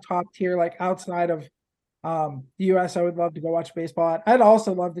like the top tier, like outside of the U.S. I would love to go watch baseball at. I'd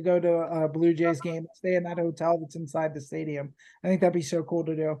also love to go to a Blue Jays game, stay in that hotel that's inside the stadium. I think that'd be so cool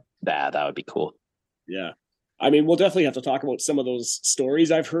to do. That would be cool. Yeah. I mean, we'll definitely have to talk about some of those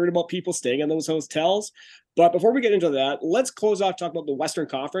stories I've heard about people staying in those hotels. But before we get into that, let's close off talking about the Western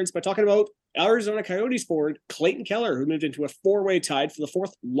Conference by talking about Arizona Coyotes forward Clayton Keller, who moved into a four-way tied for the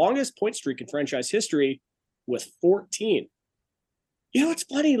fourth longest point streak in franchise history with 14. You know, it's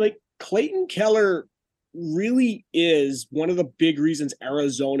funny, like Clayton Keller really is one of the big reasons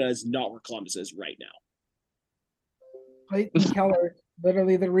Arizona is not where Columbus is right now. Clayton Keller,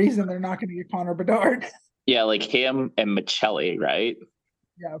 literally the reason they're not going to get Connor Bedard. Yeah, like him and Michelli, right?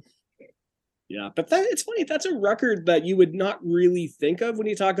 Yeah. Yeah, but it's funny. That's a record that you would not really think of when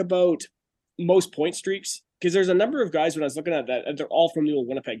you talk about most point streaks, because there's a number of guys when I was looking at that, and they're all from the old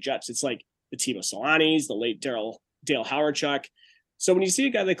Winnipeg Jets. It's like the Timo Solanis, the late Dale Hawerchuk. So when you see a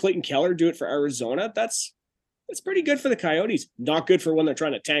guy like Clayton Keller do it for Arizona, that's pretty good for the Coyotes. Not good for when they're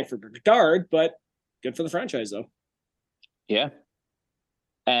trying to tank for Bedard, but good for the franchise, though. Yeah.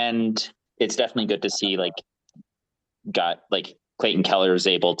 And it's definitely good to see Clayton Keller is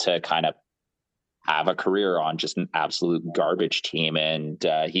able to kind of have a career on just an absolute garbage team, and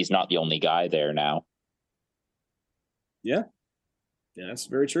he's not the only guy there now. Yeah. Yeah, that's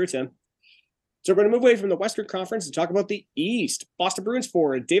very true, Tim. So we're going to move away from the Western Conference and talk about the East. Boston Bruins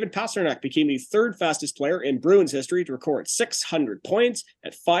forward David Pastrnak became the third fastest player in Bruins history to record 600 points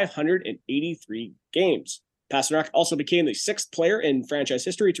at 583 games. Pastrnak also became the sixth player in franchise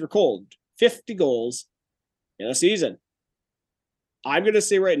history to record 50 goals in a season. I'm going to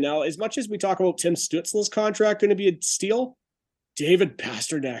say right now, as much as we talk about Tim Stützle's contract going to be a steal, David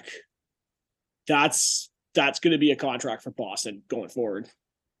Pastrnak, that's going to be a contract for Boston going forward.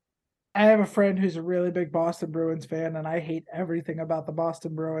 I have a friend who's a really big Boston Bruins fan, and I hate everything about the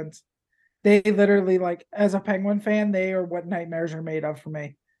Boston Bruins. They literally, like, as a Penguin fan, they are what nightmares are made of for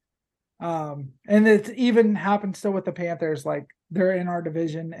me. And it even happens still with the Panthers. Like, they're in our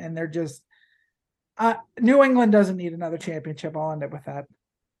division, and they're just New England doesn't need another championship. I'll end it with that.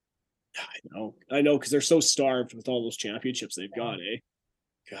 I know, because they're so starved with all those championships they've got, eh?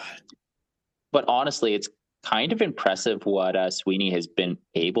 God. But honestly, it's kind of impressive what Sweeney has been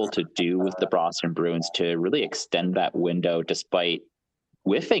able to do with the Boston Bruins to really extend that window despite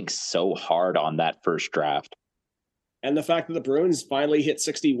whiffing so hard on that first draft. And the fact that the Bruins finally hit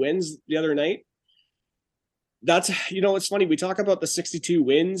 60 wins the other night, that's, it's funny. We talk about the 62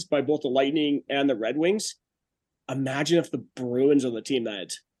 wins by both the Lightning and the Red Wings. Imagine if the Bruins are the team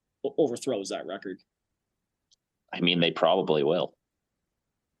that overthrows that record. I mean, they probably will.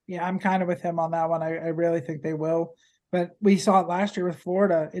 Yeah, I'm kind of with him on that one. I really think they will. But we saw it last year with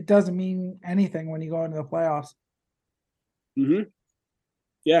Florida. It doesn't mean anything when you go into the playoffs. Mm-hmm.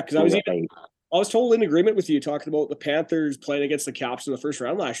 Yeah, because I was totally in agreement with you talking about the Panthers playing against the Caps in the first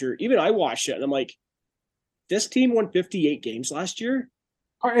round last year. Even I watched it, and I'm like, this team won 58 games last year.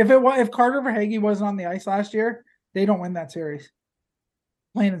 If Carter Verhaeghe wasn't on the ice last year, they don't win that series.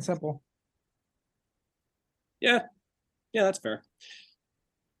 Plain and simple. Yeah, that's fair.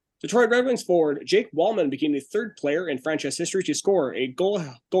 Detroit Red Wings forward Jake Wallman became the third player in franchise history to score a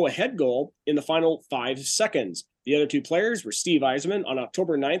go-ahead goal in the final 5 seconds. The other two players were Steve Yzerman on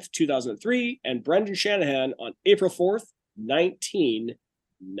October 9th, 2003, and Brendan Shanahan on April 4th,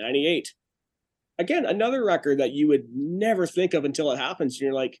 1998. Again, another record that you would never think of until it happens. And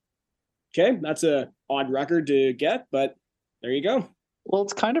you're like, okay, that's an odd record to get, but there you go. Well,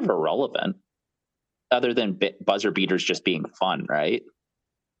 it's kind of irrelevant, other than buzzer beaters just being fun, right?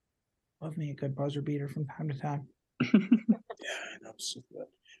 Love me a good buzzer beater from time to time.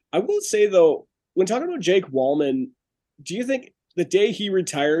 I will say, though, when talking about Jake Wallman, do you think the day he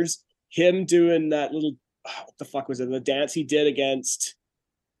retires, him doing that little, what the fuck was it, the dance he did against,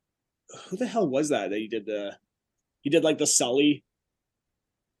 who the hell was that he did like the Sully?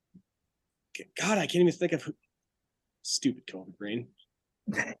 God, I can't even think of who. Stupid COVID brain.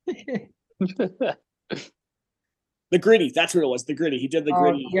 The Gritty, that's what it was, the Gritty. He did the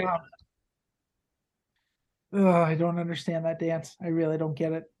Gritty. Yeah. I don't understand that dance. I really don't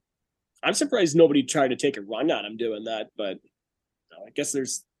get it. I'm surprised nobody tried to take a run at him doing that, but I guess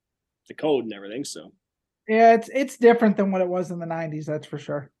there's the code and everything. So yeah, it's different than what it was in the 90s, that's for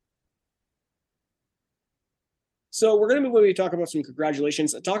sure. So we're going to move away to talk about some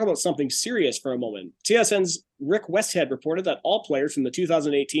congratulations and talk about something serious for a moment. TSN's Rick Westhead reported that all players from the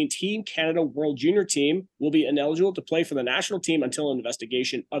 2018 Team Canada World Junior team will be ineligible to play for the national team until an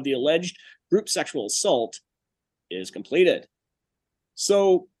investigation of the alleged group sexual assault is completed.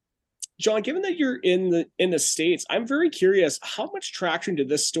 So, John, given that you're in the States, I'm very curious, how much traction did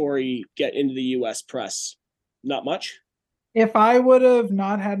this story get into the US press? Not much? If I would have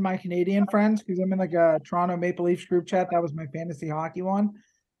not had my Canadian friends, because I'm in like a Toronto Maple Leafs group chat, that was my fantasy hockey one,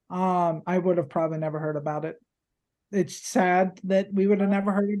 I would have probably never heard about it. It's sad that we would have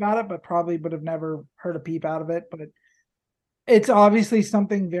never heard about it, but probably would have never heard a peep out of it. But it's obviously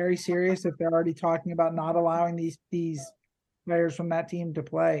something very serious if they're already talking about not allowing these players from that team to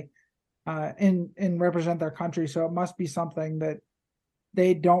play and represent their country. So it must be something that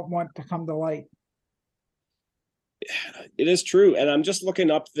they don't want to come to light. It is true. And I'm just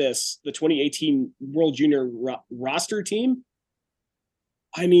looking up the 2018 World Junior roster team.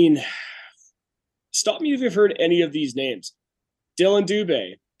 I mean, stop me if you've heard any of these names. Dylan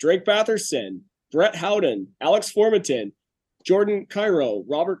Dubé, Drake Batherson, Brett Howden, Alex Formanton, Jordan Cairo,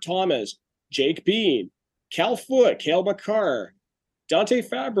 Robert Thomas, Jake Bean, Cal Foote, Cale Makar, Dante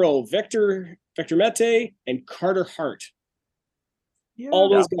Fabro, Victor Mete, and Carter Hart. Yeah, all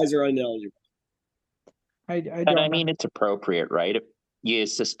those guys are ineligible. I mean, it's appropriate, right? You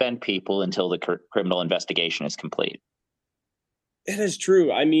suspend people until the criminal investigation is complete. It is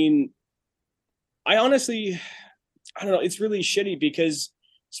true. I mean, I honestly, I don't know. It's really shitty because,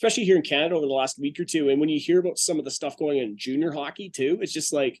 especially here in Canada over the last week or two, and when you hear about some of the stuff going on in junior hockey too, it's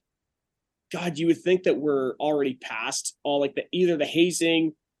just like, God, you would think that we're already past all like either the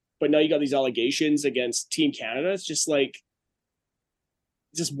hazing, but now you got these allegations against Team Canada. It's just like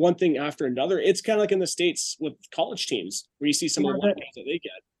just one thing after another. It's kind of like in the States with college teams where you see some of the games that they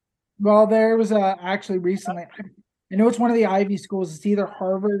get. Well, there was actually recently, I know it's one of the Ivy schools. It's either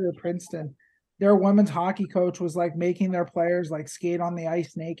Harvard or Princeton. Their women's hockey coach was like making their players like skate on the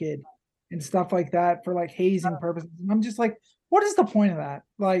ice naked and stuff like that for like hazing purposes. And I'm just like, what is the point of that?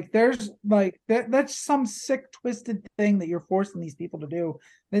 Like, there's like that's some sick, twisted thing that you're forcing these people to do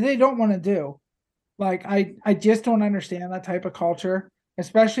that they don't want to do. Like, I just don't understand that type of culture,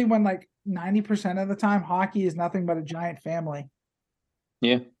 especially when like 90% of the time hockey is nothing but a giant family.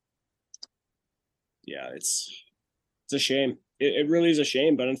 Yeah. Yeah, it's a shame. It really is a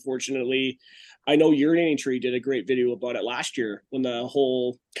shame, but unfortunately, I know Urinating Tree did a great video about it last year when the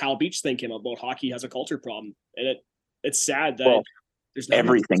whole Kyle Beach thing came about. Hockey has a culture problem, and it's sad that there's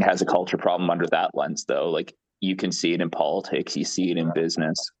everything has a culture problem under that lens, though. Like, you can see it in politics, you see it in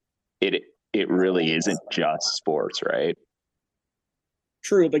business. It really isn't just sports, right?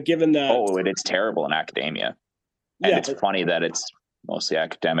 True, but given that it's terrible in academia, and it's funny that it's mostly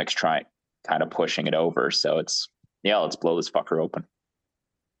academics kind of pushing it over. So let's blow this fucker open.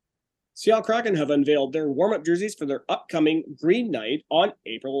 Seattle Kraken have unveiled their warm-up jerseys for their upcoming Green Night on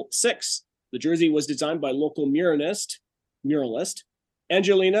April 6th. The jersey was designed by local muralist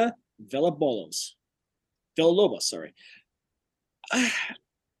Angelina Villalobos. Sorry. I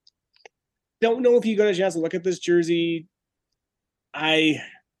don't know if you got a chance to look at this jersey. I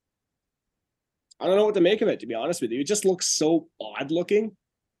don't know what to make of it, to be honest with you. It just looks so odd looking.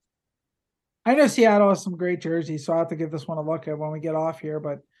 I know Seattle has some great jerseys, so I'll have to give this one a look at when we get off here.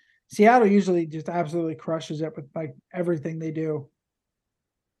 But Seattle usually just absolutely crushes it with like everything they do.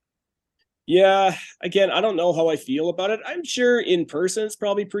 Yeah, again, I don't know how I feel about it. I'm sure in person it's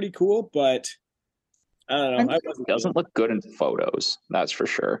probably pretty cool, but I don't know. It doesn't look good in photos, that's for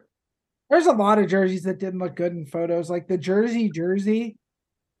sure. There's a lot of jerseys that didn't look good in photos. Like the jersey,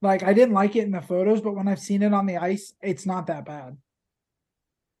 like I didn't like it in the photos, but when I've seen it on the ice, it's not that bad.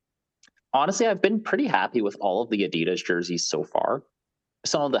 Honestly, I've been pretty happy with all of the Adidas jerseys so far.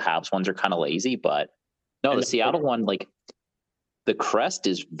 Some of the Habs ones are kind of lazy, but no, the Seattle one, like the crest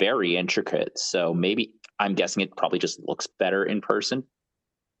is very intricate. So maybe I'm guessing it probably just looks better in person.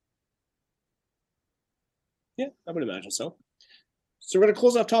 Yeah, I would imagine so. So we're going to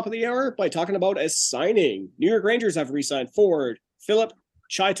close off top of the hour by talking about a signing. New York Rangers have re-signed forward Philip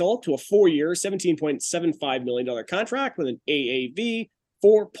Chytil to a 4-year, $17.75 million contract with an AAV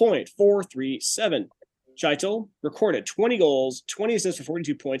 4.437. Chytil recorded 20 goals, 20 assists for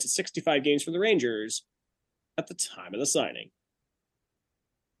 42 points in 65 games for the Rangers at the time of the signing.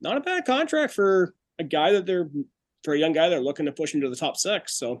 Not a bad contract for a young guy they're looking to push into the top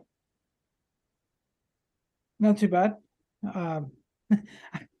 6. So not too bad.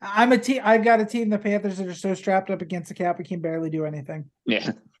 I've got a team, the Panthers, that are so strapped up against the cap we can barely do anything.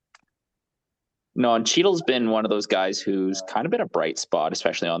 Yeah. No, and Cheadle's been one of those guys who's kind of been a bright spot,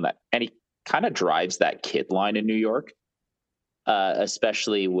 especially on that, and he kind of drives that kid line in New York,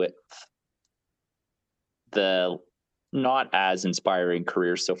 especially with the not as inspiring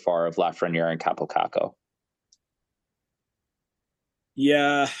careers so far of Lafreniere and Capocaco.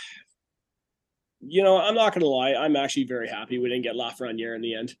 Yeah. I'm not going to lie. I'm actually very happy we didn't get Lafreniere in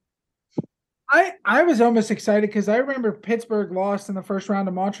the end. I was almost excited because I remember Pittsburgh lost in the first round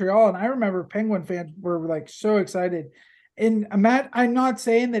of Montreal, and I remember Penguin fans were like so excited. And Matt, I'm not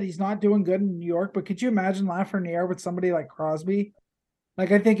saying that he's not doing good in New York, but could you imagine Lafreniere with somebody like Crosby?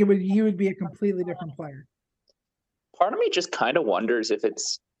 Like, I think he would be a completely different player. Part of me just kind of wonders if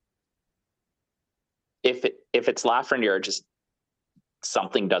it's Lafreniere, just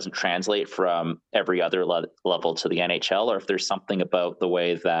something doesn't translate from every other level to the NHL, or if there's something about the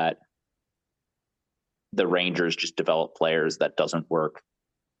way that the Rangers just develop players that doesn't work,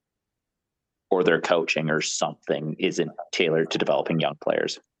 or their coaching or something isn't tailored to developing young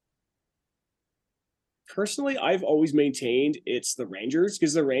players. Personally, I've always maintained it's the Rangers,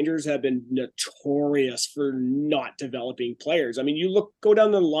 because the Rangers have been notorious for not developing players. I mean, go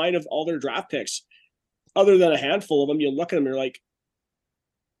down the line of all their draft picks, other than a handful of them, you look at them, you're like,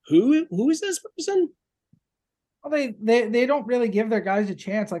 who is this person? Well, they don't really give their guys a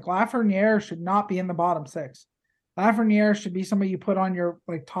chance. Like Lafreniere should not be in the bottom 6. Lafreniere should be somebody you put on your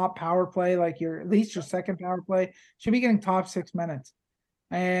like top power play, like at least your second power play, should be getting top 6 minutes.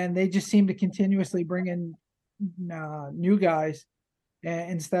 And they just seem to continuously bring in new guys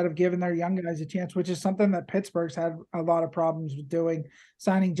instead of giving their young guys a chance, which is something that Pittsburgh's had a lot of problems with doing,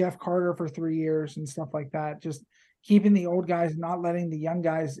 signing Jeff Carter for 3 years and stuff like that. Just keeping the old guys, not letting the young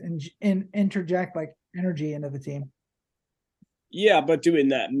guys interject like energy into the team. Yeah, but doing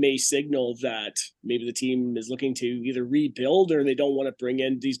that may signal that maybe the team is looking to either rebuild or they don't want to bring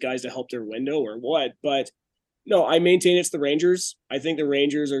in these guys to help their window or what. But no, I maintain it's the Rangers. I think the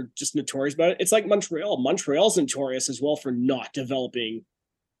Rangers are just notorious about it. It's like Montreal. Montreal's notorious as well for not developing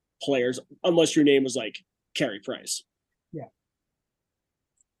players unless your name was like Carey Price. Yeah.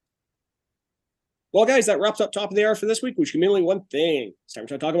 Well, guys, that wraps up top of the hour for this week, which can mean only one thing. It's time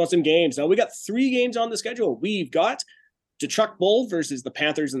to talk about some games. Now, we got 3 games on the schedule. We've got TKACHUK Bowl versus the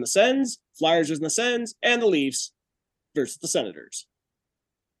Panthers and the Sens, Flyers versus the Sens, and the Leafs versus the Senators.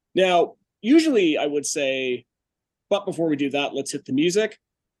 Now, usually I would say, but before we do that, let's hit the music.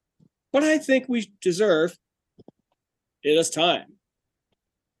 But I think we deserve it is time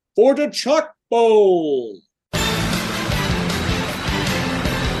for the TKACHUK Bowl.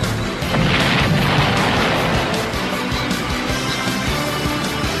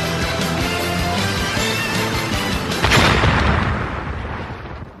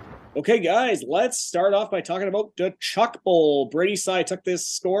 Okay, guys, let's start off by talking about the TKACHUK Bowl. Brady Sy took this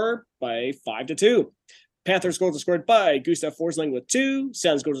score by 5-2. Panthers goals were scored by Gustav Forsling with 2.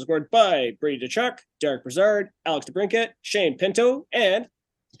 Sens goals were scored by Brady TKACHUK, Derek Brassard, Alex DeBrincat, Shane Pinto, and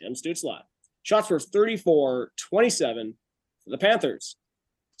Tim Stützle. Shots were 34-27 for the Panthers.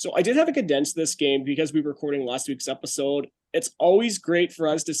 So I did have to condense this game because we were recording last week's episode. It's always great for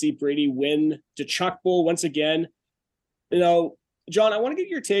us to see Brady win the TKACHUK Bowl once again. You know, John, I want to get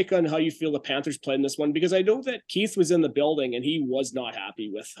your take on how you feel the Panthers played in this one, because I know that Keith was in the building and he was not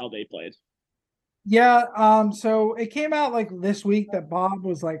happy with how they played. Yeah, so it came out like this week that Bob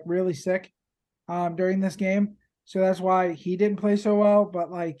was like really sick during this game. So that's why he didn't play so well.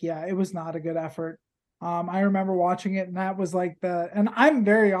 But like, yeah, it was not a good effort. I remember watching it, and that was like and I'm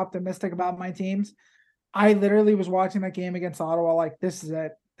very optimistic about my teams. I literally was watching that game against Ottawa, like, this is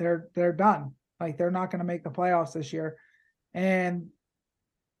it. They're done. Like, they're not going to make the playoffs this year. And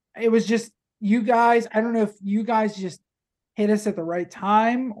it was just, you guys, I don't know if you guys just hit us at the right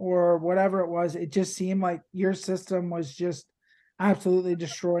time or whatever it was. It just seemed like your system was just absolutely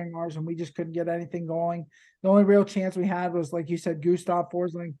destroying ours, and we just couldn't get anything going. The only real chance we had was, like you said, Gustav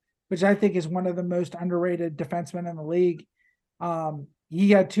Forsling, which I think is one of the most underrated defensemen in the league.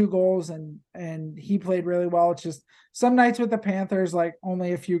 He had 2 goals and he played really well. It's just some nights with the Panthers, like,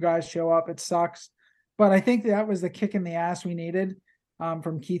 only a few guys show up. It sucks. But I think that was the kick in the ass we needed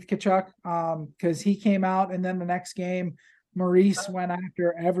from Keith Tkachuk, because he came out, and then the next game, Maurice went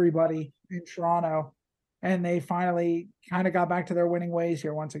after everybody in Toronto, and they finally kind of got back to their winning ways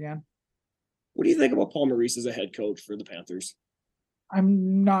here once again. What do you think about Paul Maurice as a head coach for the Panthers?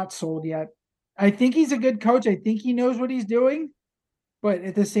 I'm not sold yet. I think he's a good coach. I think he knows what he's doing. But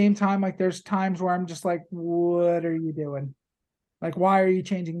at the same time, like, there's times where I'm just like, what are you doing? Like, why are you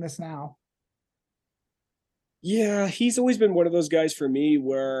changing this now? Yeah, he's always been one of those guys for me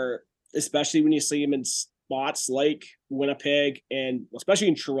where, especially when you see him in spots like Winnipeg and especially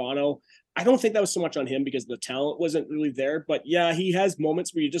in Toronto, I don't think that was so much on him because the talent wasn't really there. But yeah, he has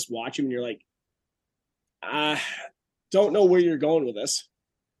moments where you just watch him and you're like, don't know where you're going with this.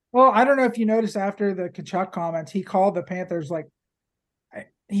 Well, I don't know if you noticed after the Tkachuk comments, he called the Panthers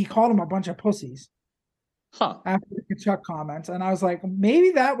he called them a bunch of pussies. After the Tkachuk comments. And I was like,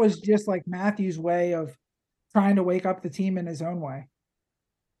 maybe that was just like Matthew's way of trying to wake up the team in his own way.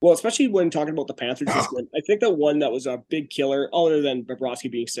 Well, especially when talking about the Panthers this one, I think the one that was a big killer, other than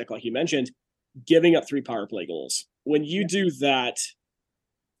Bobrovsky being sick, like you mentioned, giving up 3 power play goals. When you do that,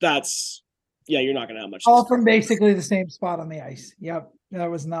 you're not going to have much. All from basically the same spot on the ice. Yep.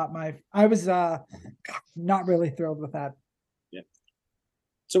 That was not I was not really thrilled with that. Yeah.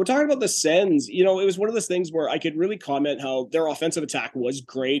 So we're talking about the Sens. You know, it was one of those things where I could really comment how their offensive attack was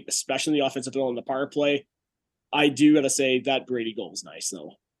great, especially the offensive zone on the power play. I do got to say that Brady goal was nice,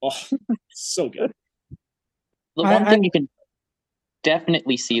 though. Oh, so good. The one thing you can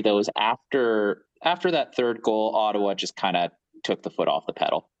definitely see, though, is after that third goal, Ottawa just kind of took the foot off the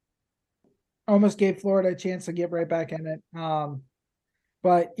pedal. Almost gave Florida a chance to get right back in it.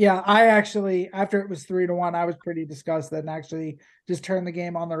 But yeah, I actually, after it was 3-1, I was pretty disgusted and actually just turned the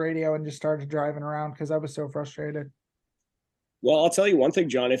game on the radio and just started driving around because I was so frustrated. Well, I'll tell you one thing,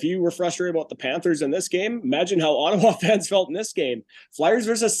 John. If you were frustrated about the Panthers in this game, imagine how Ottawa fans felt in this game. Flyers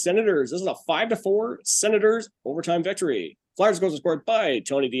versus Senators. This is a 5-4 Senators overtime victory. Flyers goals were scored by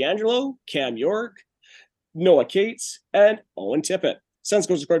Tony DeAngelo, Cam York, Noah Cates, and Owen Tippett. Sens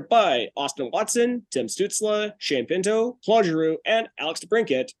goals were scored by Austin Watson, Tim Stützle, Shane Pinto, Claude Giroux, and Alex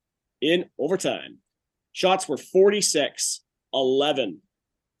DeBrincat in overtime. Shots were 46-11.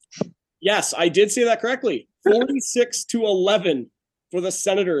 Yes, I did say that correctly. 46-11 for the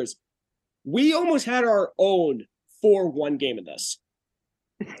Senators. We almost had our own 4-1 game in this.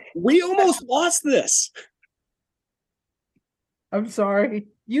 We almost lost this. I'm sorry.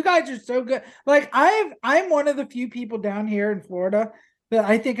 You guys are so good. Like I'm one of the few people down here in Florida that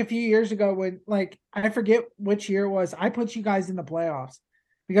I think a few years ago when like I forget which year it was, I put you guys in the playoffs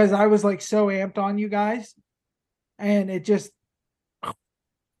because I was like so amped on you guys and it just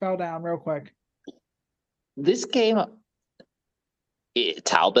fell down real quick. This game,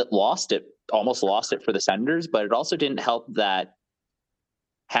 Talbot almost lost it for the Senators, but it also didn't help that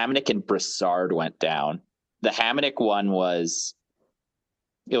Hamonic and Brassard went down. The Hamonic one was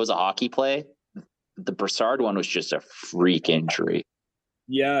a hockey play. The Brassard one was just a freak injury.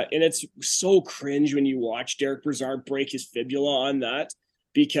 Yeah, and it's so cringe when you watch Derek Brassard break his fibula on that,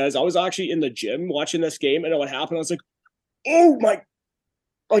 because I was actually in the gym watching this game, and what happened, I was like, oh my,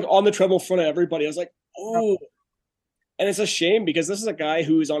 like on the treadmill in front of everybody. I was like, oh. And it's a shame because this is a guy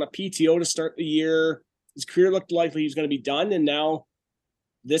who is on a PTO to start the year. His career looked like he was going to be done, and now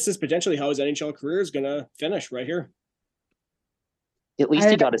this is potentially how his NHL career is going to finish right here. At least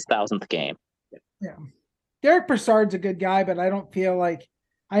he got his 1,000th game. Yeah. Derek Brassard's a good guy, but I don't feel like,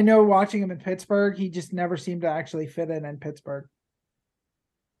 I know watching him in Pittsburgh, he just never seemed to actually fit in Pittsburgh.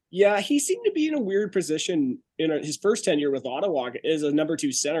 Yeah, he seemed to be in a weird position in his first tenure with Ottawa as a number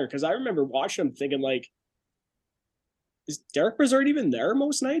 2 center, because I remember watching him thinking, like, is Derek Brassard even there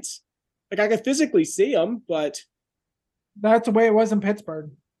most nights? Like, I could physically see him, but that's the way it was in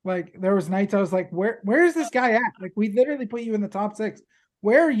Pittsburgh. Like, there was nights I was like, where is this guy at? Like, we literally put you in the top 6.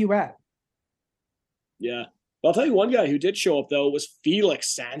 Where are you at? Yeah. I'll tell you one guy who did show up, though, was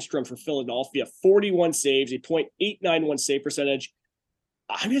Felix Sandstrom for Philadelphia. 41 saves, a .891 save percentage.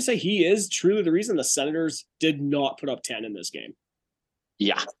 I'm going to say he is truly the reason the Senators did not put up 10 in this game.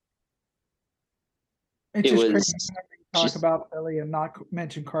 Yeah. It's just crazy to talk about Philly and not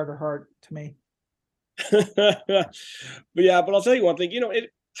mention Carter Hart to me. But I'll tell you one thing,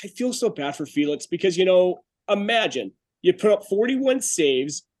 I feel so bad for Felix because, imagine you put up 41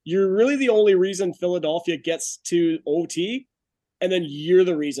 saves. You're really the only reason Philadelphia gets to OT. And then you're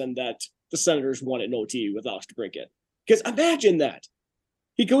the reason that the Senators won in OT with us to break it. Because imagine that.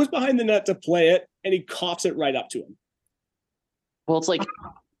 He goes behind the net to play it and he coughs it right up to him. Well, it's like,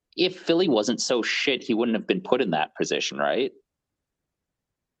 if Philly wasn't so shit, he wouldn't have been put in that position, right?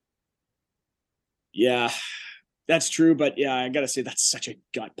 Yeah, that's true. But yeah, I got to say that's such a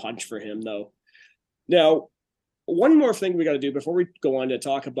gut punch for him, though. Now, one more thing we got to do before we go on to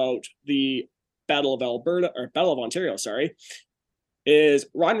talk about the Battle of Ontario, is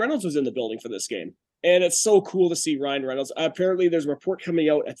Ryan Reynolds was in the building for this game. And it's so cool to see Ryan Reynolds. Apparently, there's a report coming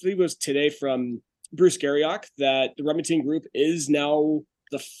out, I believe it was today, from Bruce Garriock, that the Remington Group is now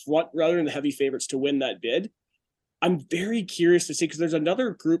the front runner and the heavy favorites to win that bid. I'm very curious to see, because there's another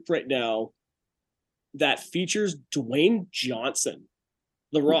group right now that features Dwayne Johnson,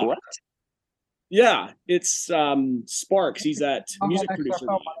 The Rock. What? Yeah, it's Sparks. He's that music producer.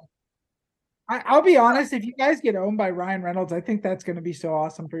 I'll be honest, if you guys get owned by Ryan Reynolds, I think that's going to be so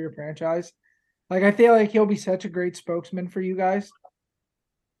awesome for your franchise. Like, I feel like he'll be such a great spokesman for you guys.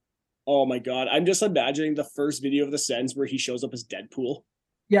 Oh my God. I'm just imagining the first video of the Sens where he shows up as Deadpool.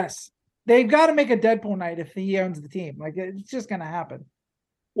 Yes. They've got to make a Deadpool night if he owns the team. Like, it's just going to happen.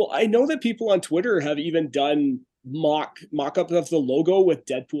 Well, I know that people on Twitter have even done mock-up of the logo with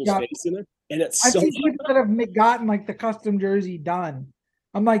Deadpool's face in it. And it's I've seen people that have gotten like the custom jersey done.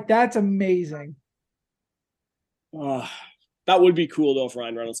 I'm like, that's amazing. That would be cool though if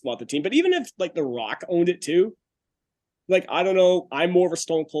Ryan Reynolds bought the team. But even if like The Rock owned it too, like, I don't know, I'm more of a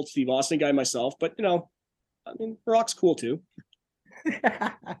Stone Cold Steve Austin guy myself, but I mean, The Rock's cool too.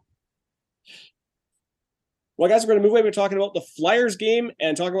 Well, guys, we're going to move away. We're talking about the Flyers game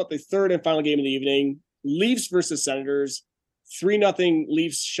and talk about the third and final game of the evening. Leafs versus Senators. 3-0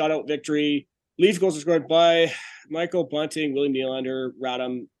 Leafs shutout victory. Leafs goals are scored by Michael Bunting, William Nylander,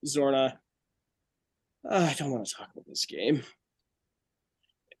 Radim Zorna. I don't want to talk about this game.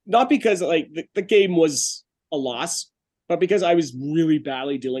 Not because like the game was a loss, but because I was really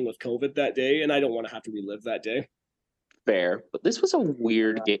badly dealing with COVID that day, and I don't want to have to relive that day. Fair, but this was a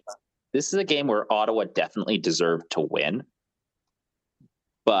weird game. This is a game where Ottawa definitely deserved to win,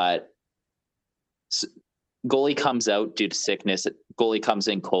 but goalie comes out due to sickness. Goalie comes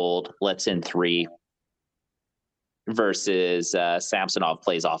in cold, lets in 3. Versus Samsonov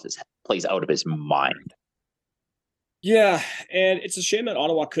plays out of his mind. Yeah, and it's a shame that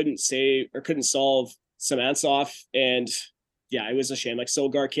Ottawa couldn't solve Samsonov, and yeah, it was a shame. Like,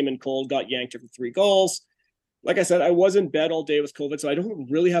 Sogar came in cold, got yanked for 3 goals. Like I said, I was in bed all day with COVID, so I don't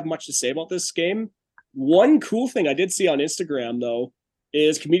really have much to say about this game. One cool thing I did see on Instagram, though,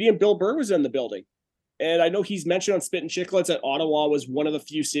 is comedian Bill Burr was in the building. And I know he's mentioned on Spit and Chicklets that Ottawa was one of the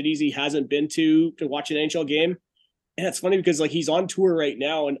few cities he hasn't been to watch an NHL game. And it's funny because like he's on tour right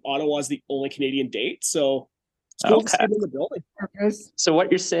now, and Ottawa is the only Canadian date. So it's cool to see him in the building. So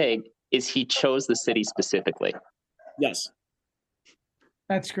what you're saying is he chose the city specifically? Yes.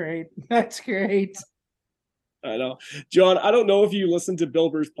 That's great. That's great. I know. John, I don't know if you listen to Bill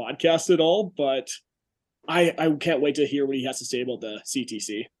Burr's podcast at all, but I can't wait to hear what he has to say about the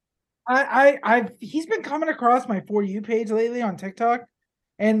CTC. He's been coming across my For You page lately on TikTok,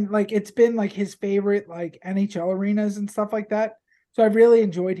 and like it's been like his favorite like NHL arenas and stuff like that. So I've really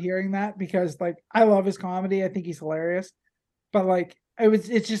enjoyed hearing that because like I love his comedy. I think he's hilarious. But like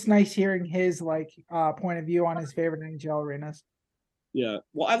it's just nice hearing his like point of view on his favorite NHL arenas. Yeah.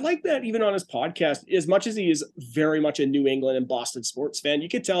 Well, I like that even on his podcast, as much as he is very much a New England and Boston sports fan, you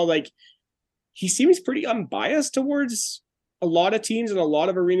could tell like he seems pretty unbiased towards a lot of teams and a lot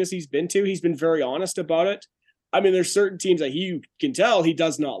of arenas he's been to. He's been very honest about it. I mean, there's certain teams that you can tell he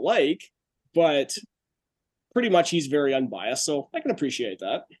does not like, but pretty much he's very unbiased. So I can appreciate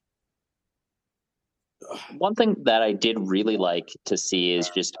that. One thing that I did really like to see is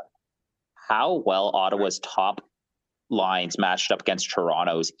just how well Ottawa's top lines matched up against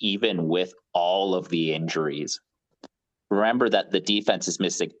Toronto's, even with all of the injuries. Remember that the defense is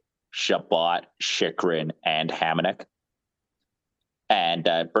missing Chabot, Chychrun, and Hamonic. And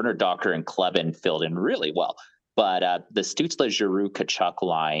Bernard Docker and Klebin filled in really well. But the Stützle, Giroux, Tkachuk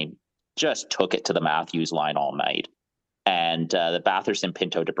line just took it to the Matthews line all night. And the Batherson,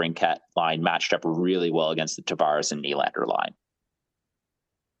 Pinto, DeBrincat line matched up really well against the Tavares and Nylander line.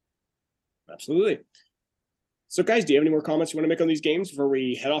 Absolutely. So, guys, do you have any more comments you want to make on these games before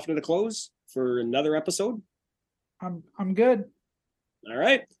we head off into the close for another episode? I'm good. All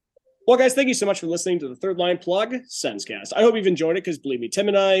right. Well, guys, thank you so much for listening to the Third Line Plug Senscast. I hope you've enjoyed it because, believe me, Tim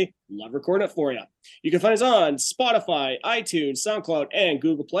and I love recording it for you. You can find us on Spotify, iTunes, SoundCloud, and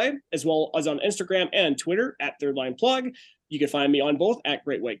Google Play, as well as on Instagram and Twitter at Third Line Plug. You can find me on both at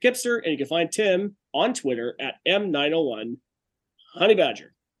Great White Gipster, and you can find Tim on Twitter at M901 Honey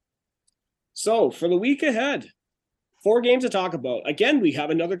Badger. So, for the week ahead, 4 games to talk about. Again, we have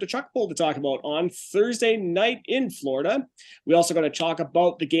another TKACHUK poll to talk about on Thursday night in Florida. We also got to talk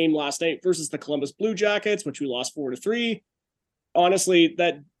about the game last night versus the Columbus Blue Jackets, which we lost 4-3. Honestly,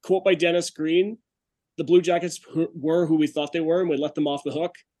 that quote by Dennis Green, the Blue Jackets were who we thought they were, and we let them off the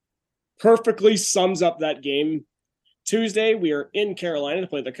hook, perfectly sums up that game. Tuesday, we are in Carolina to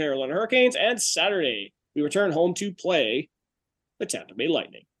play the Carolina Hurricanes, and Saturday, we return home to play the Tampa Bay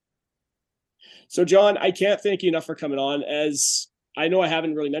Lightning. So, John, I can't thank you enough for coming on. As I know I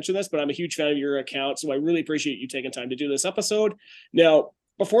haven't really mentioned this, but I'm a huge fan of your account, so I really appreciate you taking time to do this episode. Now,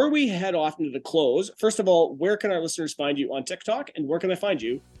 before we head off into the close, first of all, where can our listeners find you on TikTok, and where can they find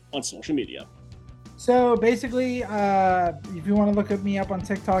you on social media? So basically, if you want to look at me up on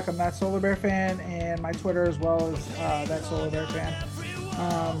TikTok, I'm That Solar Bear Fan, and my Twitter as well as That Solar Bear Fan.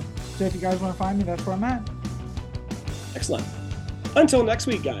 So if you guys want to find me, that's where I'm at. Excellent. Until next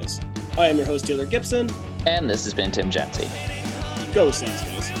week, guys. I am your host, Taylor Gibson. And this has been Tim Jency. Go Sens,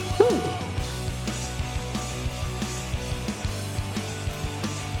 guys. Woo!